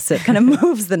their toast. It kind of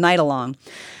moves the night along.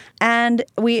 And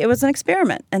it was an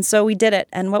experiment. And so we did it.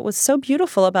 And what was so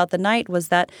beautiful about the night was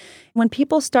that when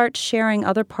people start sharing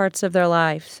other parts of their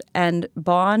lives and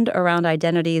bond around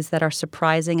identities that are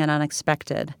surprising and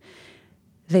unexpected,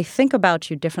 they think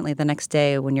about you differently the next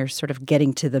day when you're sort of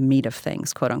getting to the meat of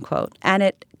things, quote unquote. And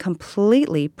it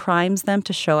completely primes them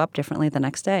to show up differently the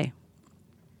next day.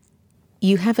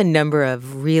 You have a number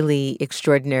of really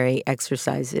extraordinary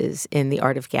exercises in the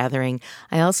art of gathering.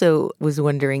 I also was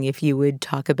wondering if you would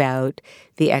talk about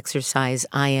the exercise,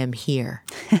 I Am Here.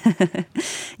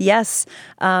 Yes.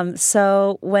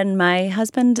 So when my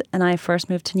husband and I first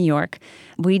moved to New York,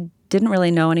 we didn't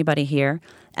really know anybody here,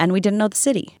 and we didn't know the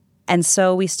city. And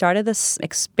so we started this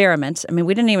experiment. I mean,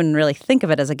 we didn't even really think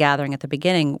of it as a gathering at the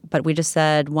beginning, but we just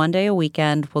said one day a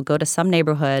weekend, we'll go to some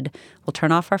neighborhood, we'll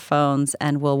turn off our phones,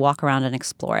 and we'll walk around and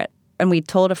explore it. And we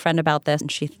told a friend about this,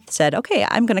 and she said, okay,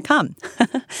 I'm going to come.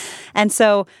 And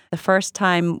so the first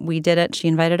time we did it, she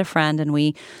invited a friend, and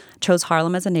we chose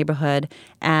Harlem as a neighborhood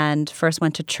and first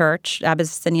went to church,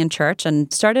 Abyssinian church,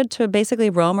 and started to basically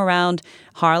roam around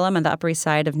Harlem and the Upper East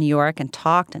Side of New York and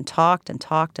talked and talked and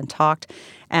talked and talked.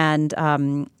 And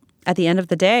at the end of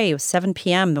the day, it was 7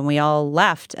 p.m. when we all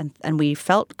left, and we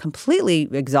felt completely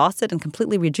exhausted and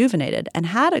completely rejuvenated and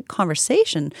had a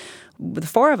conversation with the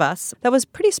four of us that was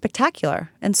pretty spectacular.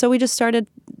 And so we just started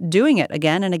doing it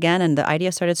again and again, and the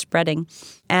idea started spreading.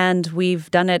 And we've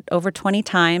done it over 20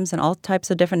 times in all types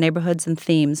of different neighborhoods and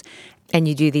themes. And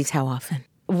you do these how often?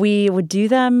 We would do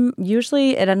them,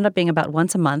 usually it ended up being about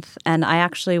once a month. And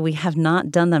we have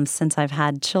not done them since I've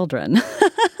had children.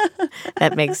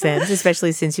 That makes sense,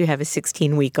 especially since you have a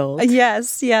 16-week-old.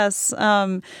 Yes.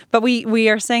 But we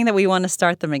are saying that we want to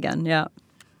start them again, yeah.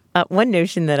 One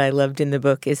notion that I loved in the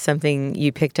book is something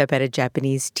you picked up at a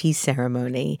Japanese tea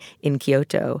ceremony in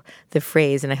Kyoto. The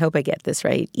phrase, and I hope I get this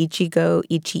right, ichigo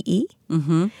ichi-i.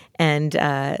 Mm-hmm.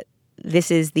 And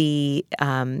this is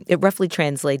it roughly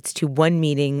translates to one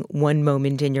meeting, one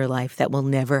moment in your life that will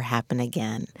never happen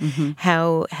again. Mm-hmm.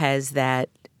 How has that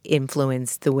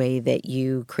influenced the way that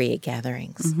you create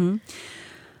gatherings? Mm-hmm.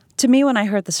 To me, when I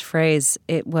heard this phrase,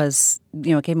 it was,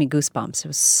 it gave me goosebumps. It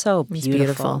was so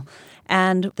beautiful.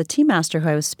 And the tea master who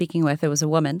I was speaking with, it was a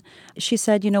woman, she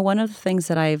said, one of the things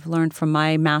that I've learned from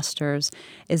my masters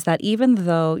is that even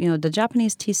though, the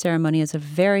Japanese tea ceremony is a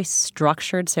very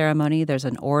structured ceremony, there's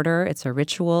an order, it's a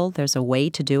ritual, there's a way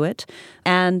to do it.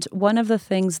 And one of the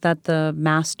things that the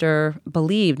master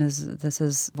believed, this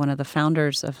is one of the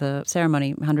founders of the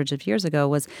ceremony hundreds of years ago,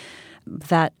 was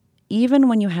that even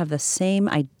when you have the same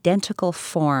identical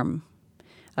form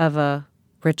of a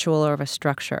ritual or of a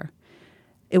structure,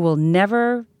 it will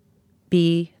never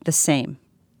be the same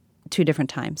 2 different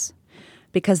times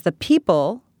because the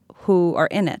people who are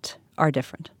in it are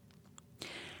different.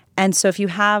 And so if you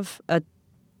have a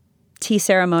tea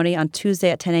ceremony on Tuesday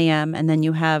at 10 a.m. and then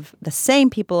you have the same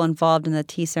people involved in the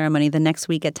tea ceremony the next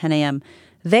week at 10 a.m.,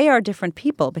 they are different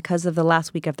people because of the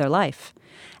last week of their life.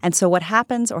 And so what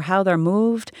happens or how they're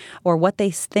moved or what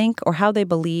they think or how they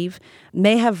believe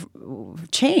may have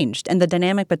changed, and the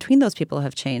dynamic between those people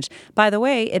have changed. By the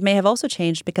way, it may have also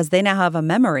changed because they now have a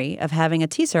memory of having a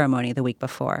tea ceremony the week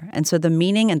before. And so the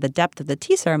meaning and the depth of the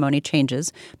tea ceremony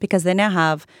changes because they now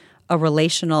have a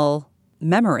relational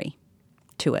memory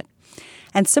to it.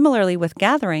 And similarly with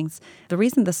gatherings, the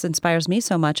reason this inspires me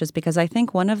so much is because I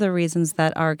think one of the reasons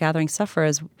that our gatherings suffer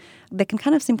is they can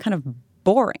kind of seem kind of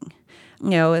boring.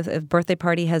 If a birthday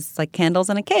party has like candles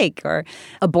and a cake, or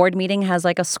a board meeting has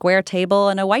like a square table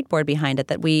and a whiteboard behind it,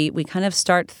 that we kind of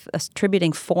start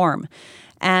attributing form.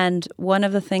 And one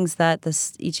of the things that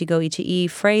this Ichigo Ichi-e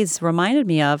phrase reminded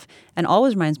me of, and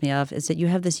always reminds me of, is that you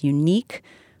have this unique,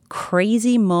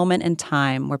 crazy moment in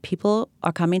time where people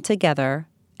are coming together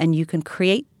and you can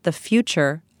create the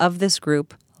future of this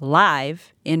group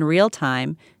live in real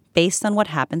time based on what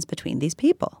happens between these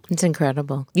people. It's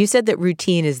incredible. You said that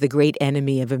routine is the great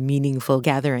enemy of a meaningful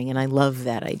gathering, and I love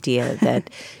that idea that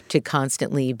to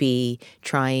constantly be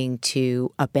trying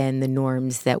to upend the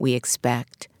norms that we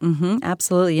expect.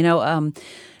 Absolutely.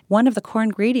 One of the core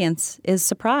ingredients is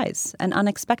surprise and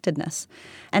unexpectedness.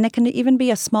 And it can even be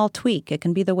a small tweak. It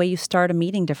can be the way you start a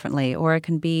meeting differently, or it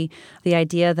can be the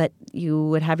idea that you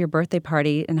would have your birthday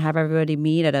party and have everybody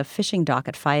meet at a fishing dock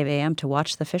at 5 a.m. to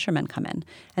watch the fishermen come in,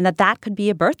 and that could be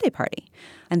a birthday party.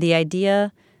 And the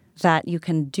idea that you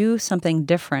can do something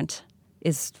different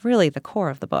is really the core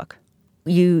of the book.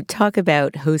 You talk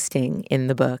about hosting in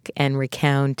the book and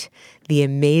recount the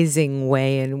amazing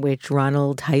way in which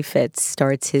Ronald Heifetz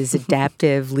starts his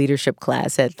adaptive leadership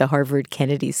class at the Harvard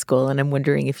Kennedy School. And I'm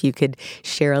wondering if you could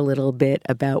share a little bit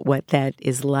about what that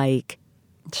is like.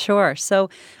 Sure. So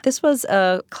this was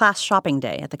a class shopping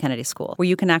day at the Kennedy School where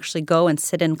you can actually go and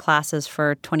sit in classes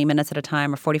for 20 minutes at a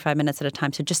time or 45 minutes at a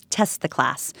time to just test the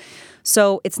class.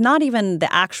 So it's not even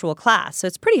the actual class. So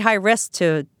it's pretty high risk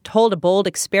to hold a bold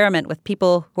experiment with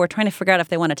people who are trying to figure out if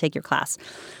they want to take your class.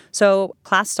 So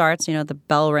class starts, the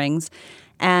bell rings,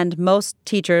 and most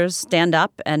teachers stand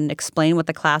up and explain what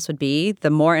the class would be.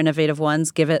 The more innovative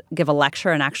ones give a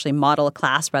lecture and actually model a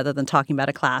class rather than talking about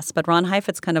a class. But Ron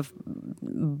Heifetz kind of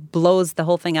blows the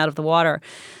whole thing out of the water.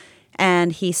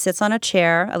 And he sits on a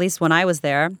chair, at least when I was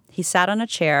there, he sat on a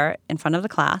chair in front of the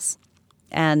class.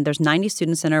 And there's 90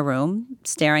 students in a room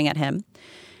staring at him.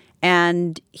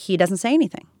 And he doesn't say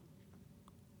anything.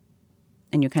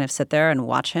 And you kind of sit there and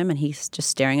watch him, and he's just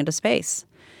staring into space.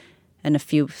 And a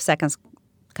few seconds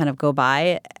kind of go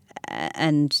by,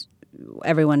 and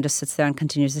everyone just sits there and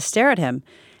continues to stare at him.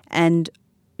 And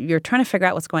you're trying to figure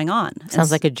out what's going on.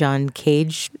 Sounds like a John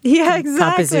Cage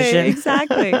composition.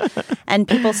 Exactly. And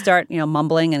people start,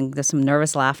 mumbling, and there's some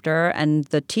nervous laughter. And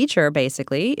the teacher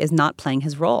basically is not playing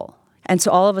his role. And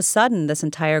so all of a sudden, this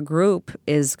entire group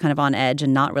is kind of on edge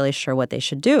and not really sure what they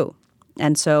should do.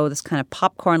 And so this kind of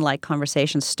popcorn-like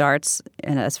conversation starts.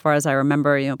 And as far as I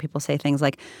remember, people say things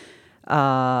like,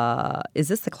 is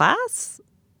this the class?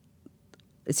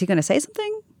 Is he going to say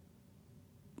something?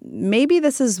 Maybe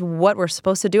this is what we're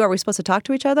supposed to do. Are we supposed to talk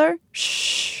to each other?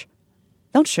 Shh.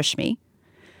 Don't shush me.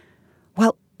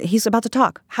 Well, he's about to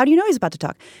talk. How do you know he's about to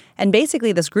talk? And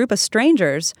basically this group of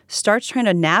strangers starts trying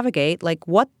to navigate, like,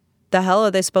 what the hell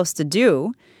are they supposed to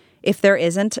do if there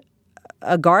isn't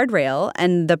a guardrail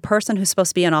and the person who's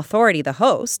supposed to be an authority, the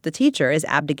host, the teacher, is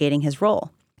abdicating his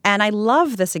role. And I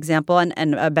love this example,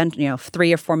 and I've been,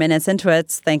 3 or 4 minutes into it.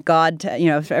 Thank God,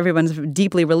 everyone's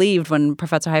deeply relieved when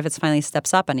Professor Heifetz finally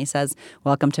steps up and he says,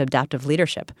 "Welcome to adaptive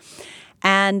leadership."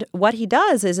 And what he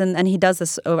does is, and he does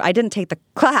this, I didn't take the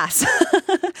class.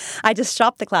 I just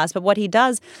shopped the class. But what he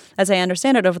does, as I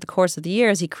understand it, over the course of the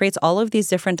years, he creates all of these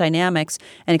different dynamics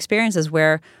and experiences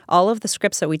where all of the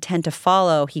scripts that we tend to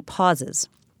follow, he pauses.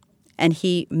 And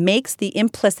he makes the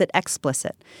implicit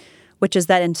explicit, which is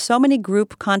that in so many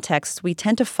group contexts, we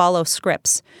tend to follow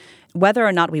scripts, whether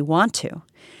or not we want to.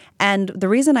 And the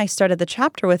reason I started the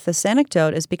chapter with this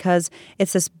anecdote is because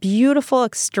it's this beautiful,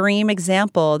 extreme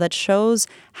example that shows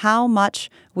how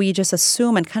much we just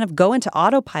assume and kind of go into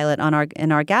autopilot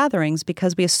in our gatherings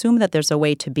because we assume that there's a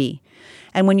way to be.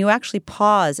 And when you actually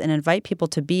pause and invite people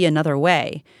to be another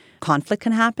way, conflict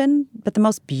can happen, but the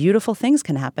most beautiful things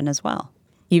can happen as well.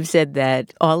 You've said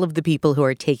that all of the people who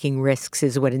are taking risks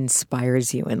is what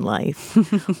inspires you in life.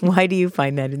 Why do you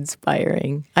find that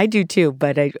inspiring? I do too,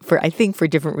 but I think for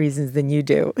different reasons than you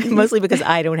do. Mostly because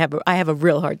I have a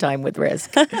real hard time with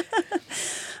risk.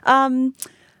 I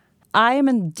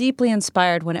am deeply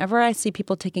inspired whenever I see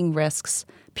people taking risks,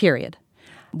 period.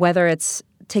 Whether it's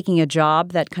taking a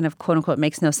job that kind of quote unquote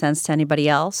makes no sense to anybody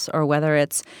else, or whether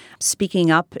it's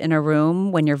speaking up in a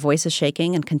room when your voice is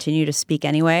shaking and continue to speak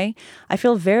anyway. I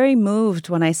feel very moved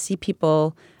when I see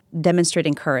people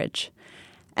demonstrating courage.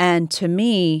 And to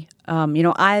me,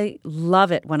 I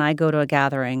love it when I go to a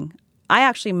gathering. I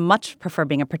actually much prefer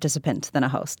being a participant than a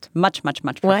host. Much, much,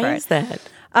 much prefer. Why is that?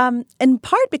 In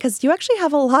part because you actually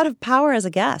have a lot of power as a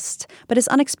guest, but it's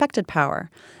unexpected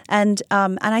power. And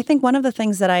I think one of the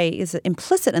things that is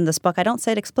implicit in this book, I don't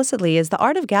say it explicitly, is the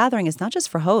art of gathering is not just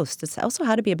for hosts. It's also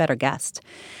how to be a better guest.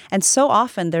 And so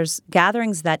often there's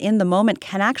gatherings that in the moment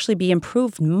can actually be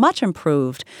improved, much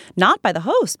improved, not by the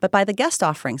host, but by the guest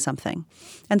offering something.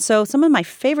 And so some of my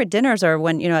favorite dinners are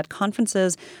when, at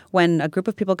conferences, when a group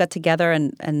of people get together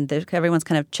and everyone's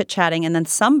kind of chit-chatting, and then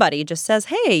somebody just says,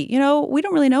 hey, we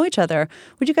don't really know each other.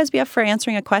 Would you guys be up for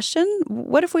answering a question?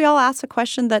 What if we all ask a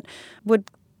question that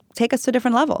would take us to a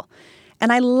different level?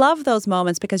 And I love those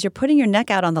moments because you're putting your neck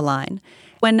out on the line.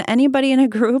 When anybody in a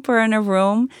group or in a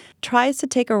room tries to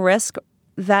take a risk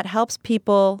that helps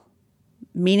people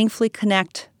meaningfully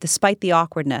connect despite the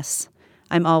awkwardness,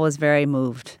 I'm always very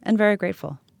moved and very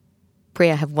grateful.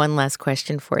 Priya, I have one last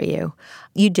question for you.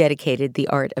 You dedicated The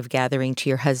Art of Gathering to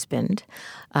your husband,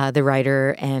 the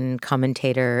writer and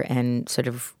commentator and sort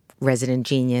of resident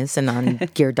genius, Anand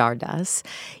Giridharadas.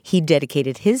 He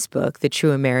dedicated his book, The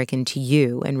True American, to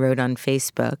you and wrote on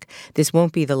Facebook, "This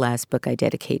won't be the last book I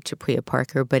dedicate to Priya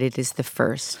Parker, but it is the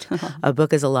first. A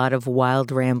book is a lot of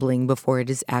wild rambling before it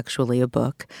is actually a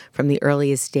book. From the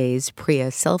earliest days, Priya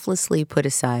selflessly put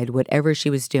aside whatever she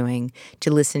was doing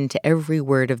to listen to every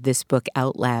word of this book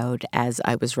out loud as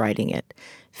I was writing it.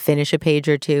 Finish a page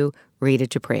or two, read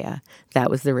it to Priya. That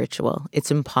was the ritual.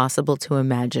 It's impossible to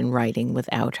imagine writing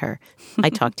without her." I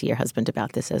talked to your husband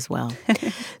about this as well.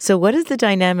 So what is the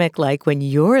dynamic like when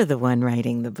you're the one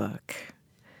writing the book?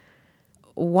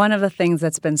 One of the things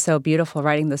that's been so beautiful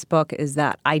writing this book is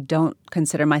that I don't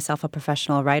consider myself a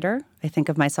professional writer. I think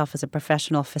of myself as a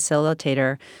professional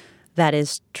facilitator that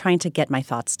is trying to get my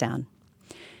thoughts down.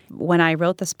 When I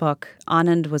wrote this book,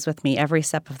 Anand was with me every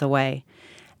step of the way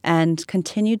and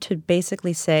continued to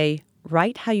basically say,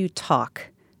 write how you talk.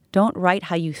 Don't write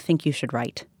how you think you should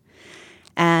write.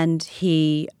 And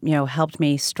he, helped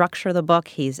me structure the book.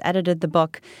 He's edited the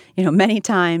book, many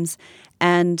times.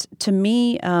 And to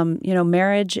me,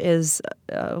 marriage is,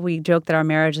 we joke that our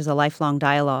marriage is a lifelong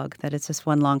dialogue, that it's just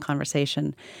one long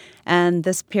conversation. And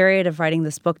this period of writing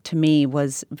this book to me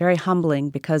was very humbling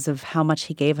because of how much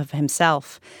he gave of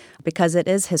himself, because it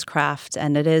is his craft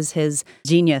and it is his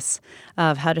genius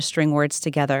of how to string words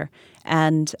together.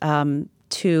 And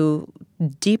to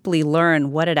deeply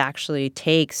learn what it actually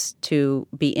takes to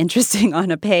be interesting on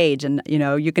a page. And,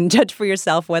 you can judge for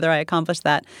yourself whether I accomplished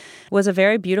that. Was a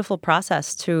very beautiful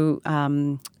process to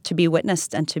be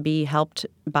witnessed and to be helped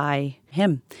by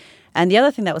him. And the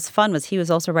other thing that was fun was he was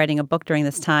also writing a book during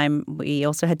this time. We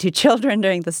also had 2 children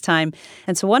during this time.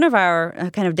 And so one of our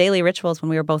kind of daily rituals when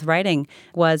we were both writing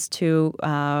was to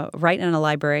write in a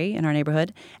library in our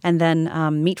neighborhood and then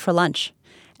meet for lunch.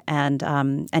 And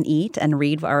eat and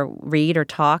read or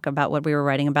talk about what we were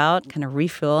writing about, kind of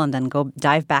refuel, and then go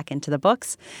dive back into the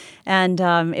books. And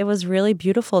it was really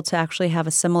beautiful to actually have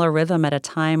a similar rhythm at a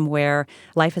time where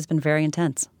life has been very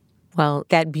intense. Well,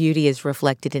 that beauty is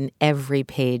reflected in every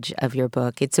page of your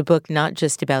book. It's a book not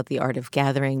just about the art of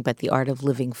gathering, but the art of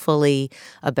living fully,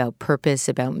 about purpose,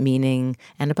 about meaning,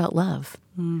 and about love.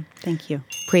 Thank you.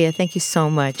 Priya, thank you so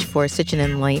much for such an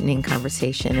enlightening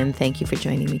conversation, and thank you for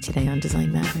joining me today on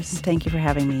Design Matters. Thank you for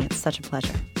having me. It's such a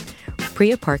pleasure.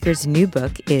 Priya Parker's new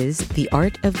book is The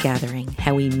Art of Gathering,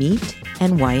 How We Meet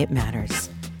and Why It Matters.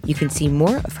 You can see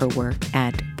more of her work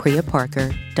at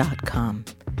priyaparker.com.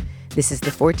 This is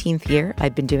the 14th year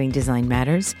I've been doing Design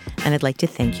Matters, and I'd like to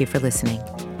thank you for listening.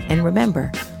 And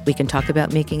remember, we can talk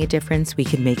about making a difference, we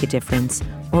can make a difference,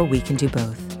 or we can do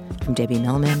both. I'm Debbie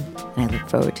Millman, and I look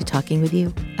forward to talking with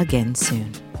you again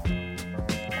soon.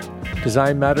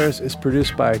 Design Matters is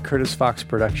produced by Curtis Fox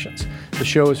Productions. The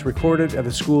show is recorded at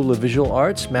the School of Visual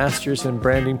Arts Masters in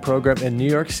Branding program in New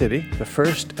York City, the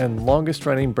first and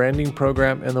longest-running branding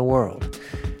program in the world.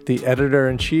 The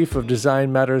editor-in-chief of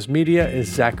Design Matters Media is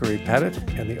Zachary Pettit,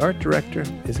 and the art director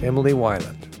is Emily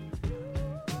Weiland.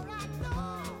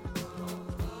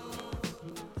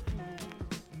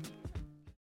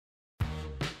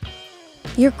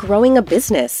 You're growing a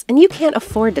business, and you can't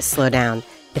afford to slow down.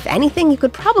 If anything, you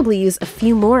could probably use a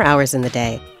few more hours in the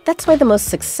day. That's why the most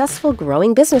successful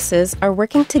growing businesses are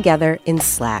working together in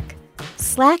Slack.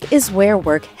 Slack is where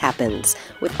work happens,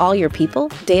 with all your people,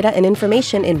 data, and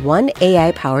information in one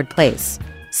AI-powered place.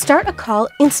 Start a call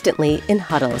instantly in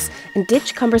huddles and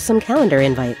ditch cumbersome calendar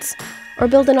invites. Or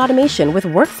build an automation with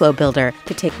Workflow Builder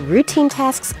to take routine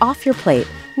tasks off your plate,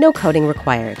 no coding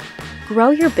required. Grow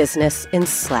your business in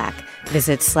Slack.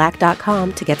 Visit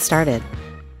slack.com to get started.